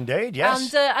weren't were, indeed,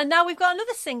 yes. And now we've got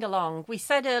another sing-along. We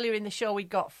said earlier in the show we'd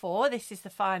got 4. This is the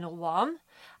final one.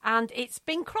 And it's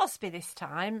Bing Crosby this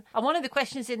time. And one of the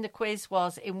questions in the quiz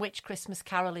was, in which Christmas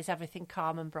carol is everything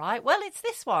calm and bright? Well, it's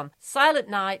this one. Silent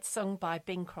Night, sung by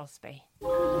Bing Crosby.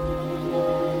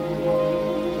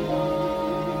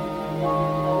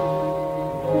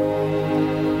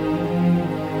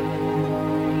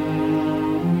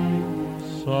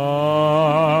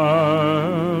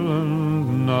 Silent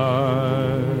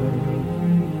night,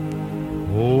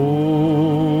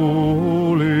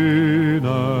 holy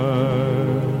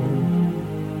night,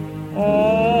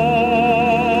 all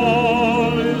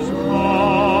is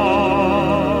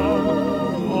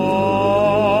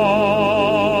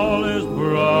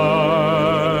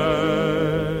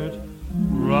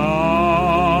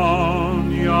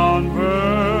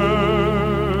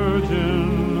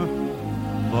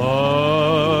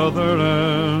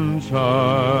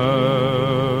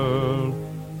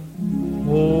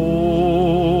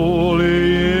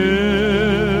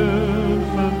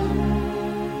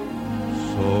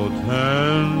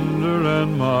tender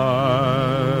and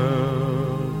mild.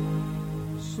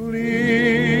 Sleep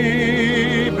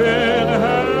in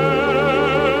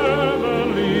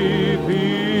heavenly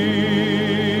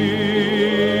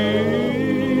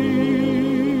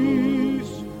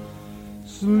peace.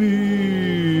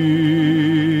 Sleep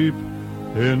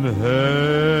in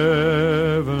heavenly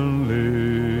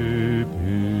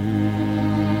peace.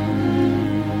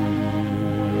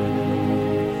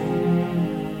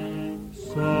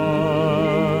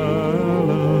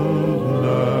 Silent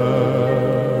night,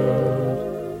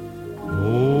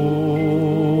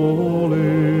 holy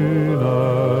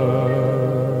night,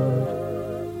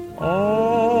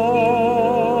 all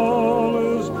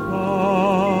is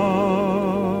calm,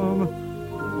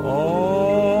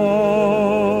 all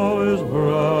is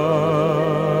bright.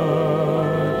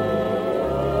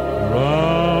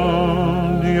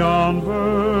 Round yon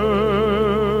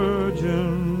virgin,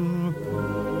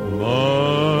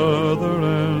 mother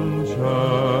and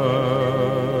child,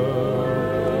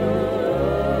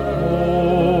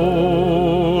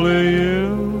 holy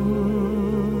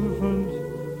infant,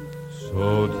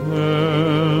 so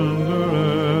tender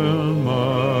and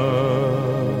mild.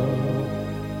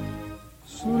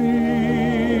 Sleep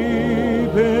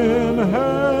in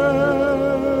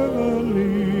heavenly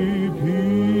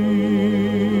peace.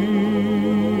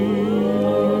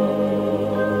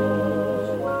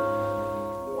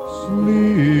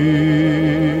 Sleep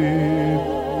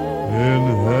in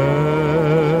heavenly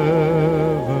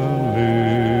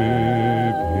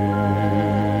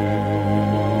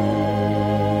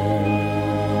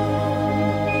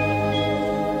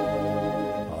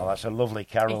Oh, that's a lovely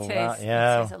carol. It that. is.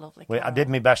 Yeah. It is a lovely I carol. did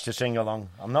my best to sing along.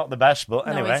 I'm not the best, but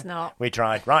No, anyway, he's not. we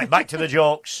tried. Right, back to the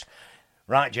jokes.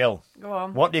 Right, Jill. Go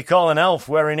on. What do you call an elf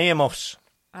wearing earmuffs?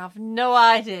 I have no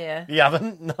idea. You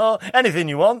haven't? No. Anything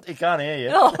you want. He can't hear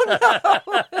you. Oh, no.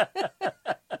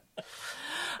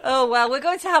 Oh, well, we're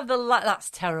going to have that's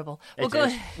terrible. We're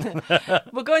going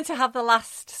to have the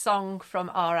last song from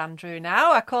R. Andrew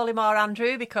now. I call him R.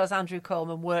 Andrew because Andrew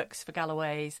Coleman works for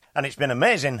Galloway's. And it's been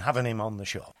amazing having him on the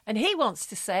show. And he wants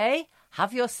to say,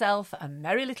 have yourself a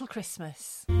merry little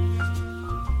Christmas.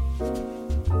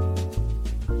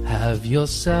 Have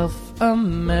yourself a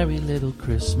merry little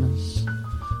Christmas.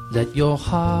 Let your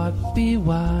heart be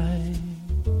wide.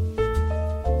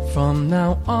 From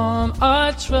now on,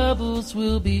 our troubles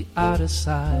will be out of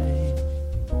sight.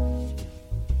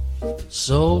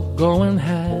 So go and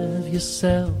have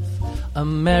yourself a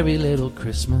merry little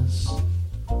Christmas.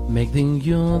 Make the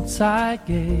Yuletide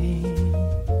gay.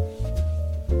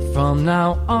 From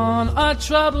now on, our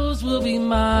troubles will be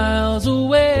miles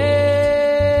away.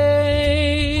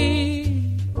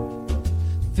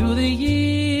 Through the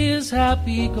years,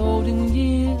 happy golden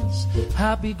years,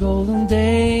 happy golden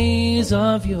days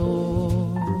of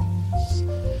yours.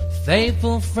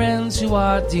 Faithful friends who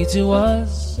are dear to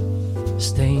us,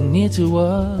 stay near to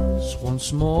us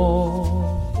once more.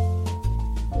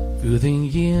 Through the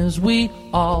years, we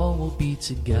all will be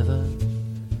together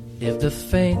if the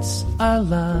fates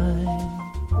align.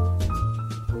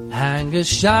 Hang a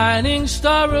shining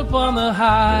star upon the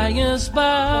highest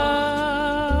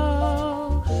bough.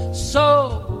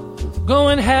 So go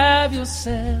and have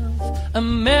yourself a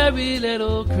merry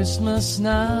little Christmas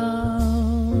now.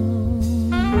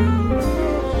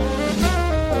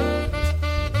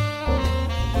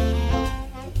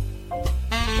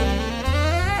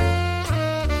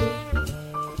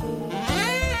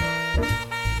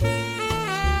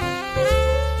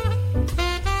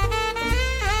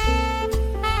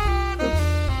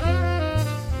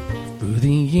 Through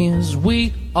the years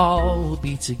we all will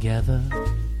be together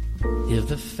if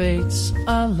the fates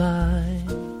align.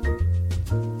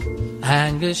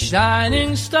 Hang a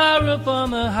shining star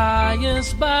upon the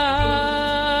highest bough.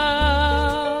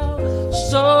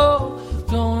 So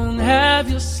go and have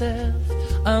yourself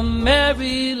a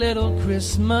merry little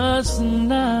Christmas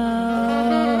now.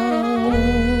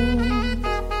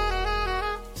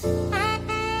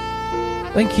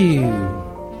 Thank you.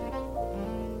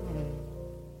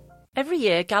 Every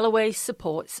year, Galloway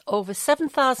supports over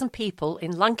 7,000 people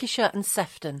in Lancashire and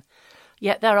Sefton.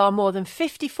 Yet there are more than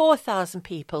 54,000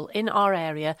 people in our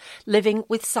area living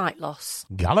with sight loss.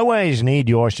 Galloways need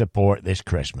your support this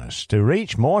Christmas to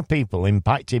reach more people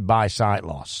impacted by sight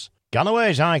loss.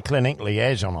 Galloway's Eye Clinic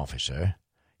Liaison Officer,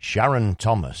 Sharon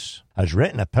Thomas, has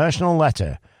written a personal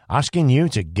letter asking you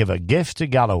to give a gift to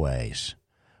Galloways.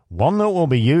 One that will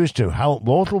be used to help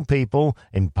local people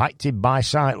impacted by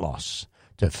sight loss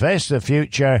to face the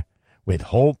future with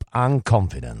hope and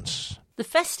confidence. The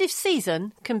festive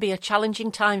season can be a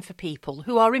challenging time for people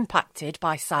who are impacted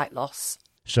by sight loss.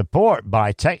 Support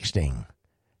by texting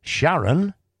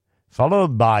Sharon,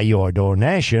 followed by your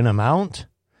donation amount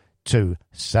to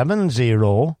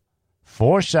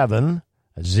 70470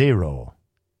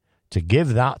 to give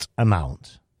that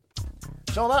amount.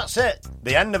 So that's it,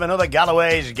 the end of another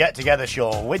Galloway's Get-Together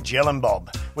show with Jill and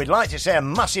Bob. We'd like to say a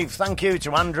massive thank you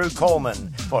to Andrew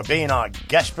Coleman for being our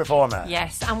guest performer.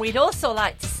 Yes, and we'd also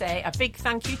like to say a big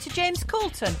thank you to James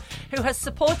Coulton, who has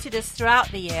supported us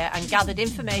throughout the year and gathered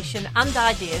information and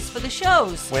ideas for the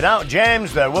shows. Without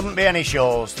James, there wouldn't be any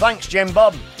shows. Thanks, Jim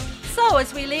Bob. So,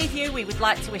 as we leave you, we would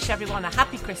like to wish everyone a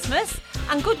happy Christmas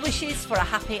and good wishes for a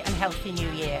happy and healthy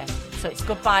new year. So it's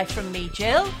goodbye from me,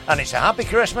 Jill. And it's a happy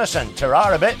Christmas and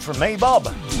ta-ra a bit from me, Bob.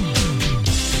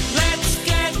 Let's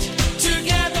get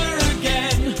together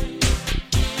again.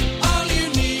 All you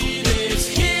need is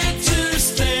here to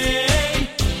stay.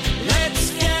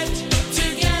 Let's get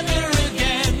together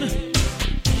again.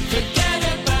 Forget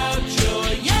about your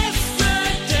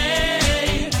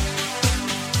yesterday.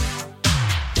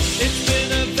 It's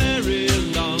been a very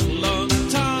long, long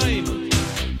time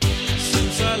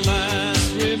since I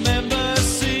last remember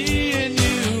seeing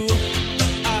you.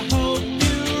 I hope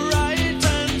you write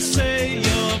and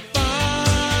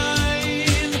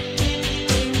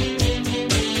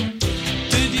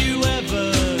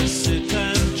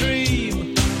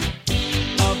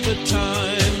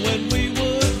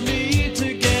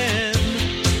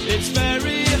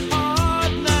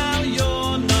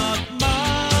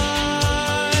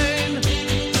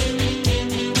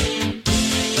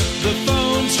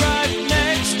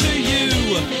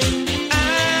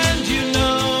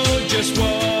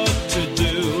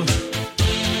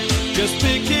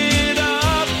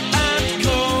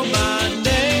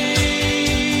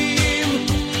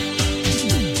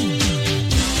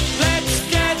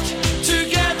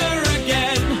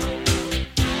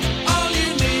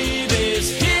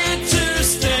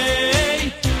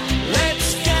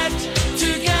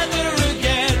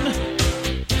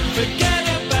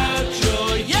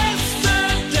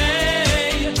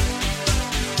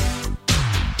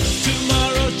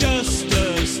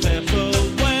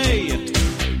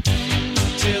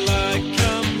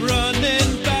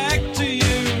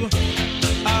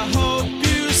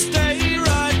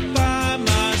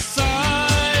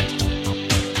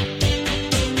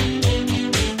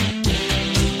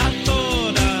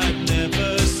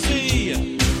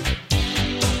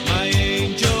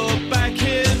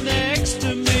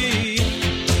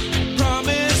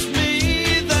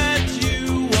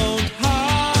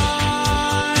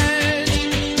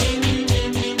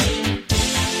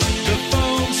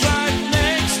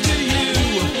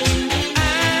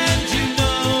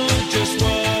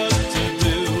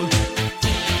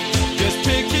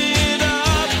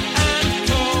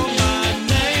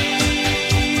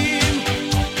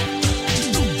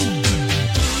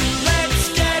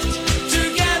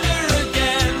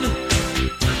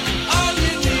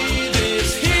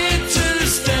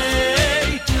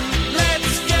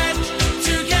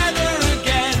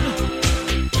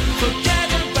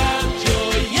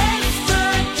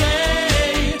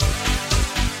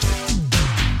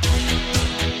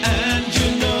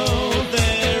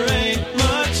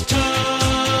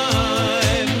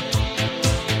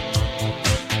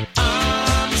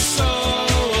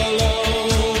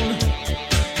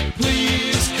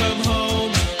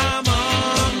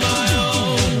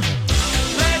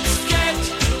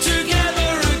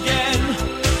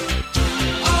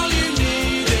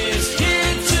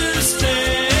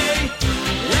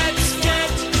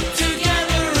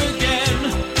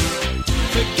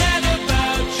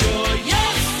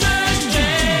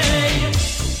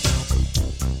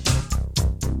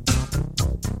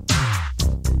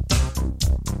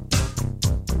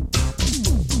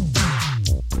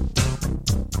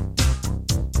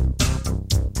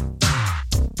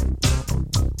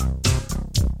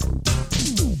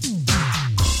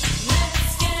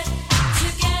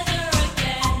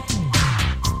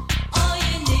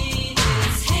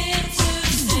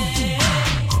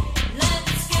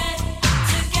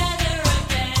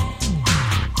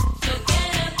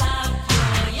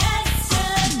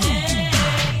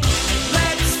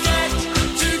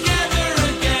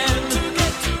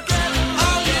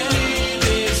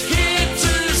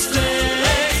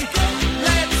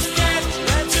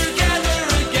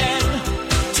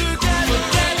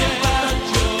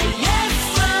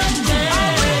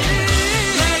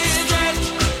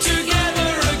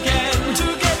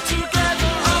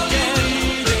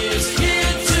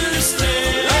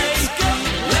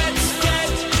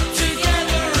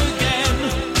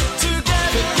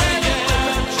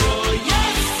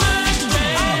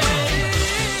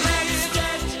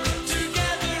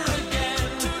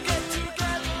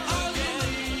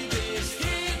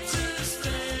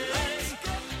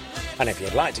And if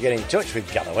you'd like to get in touch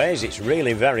with Galloway's, it's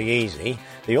really very easy.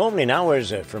 The opening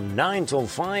hours are from 9 till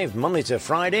 5, Monday to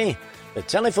Friday. The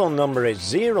telephone number is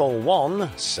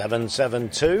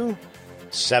 01772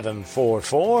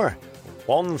 744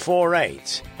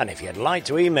 148. And if you'd like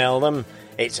to email them,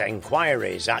 it's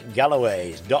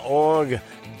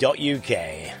enquiries@galloways.org.uk.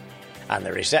 And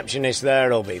the receptionist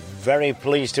there will be very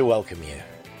pleased to welcome you.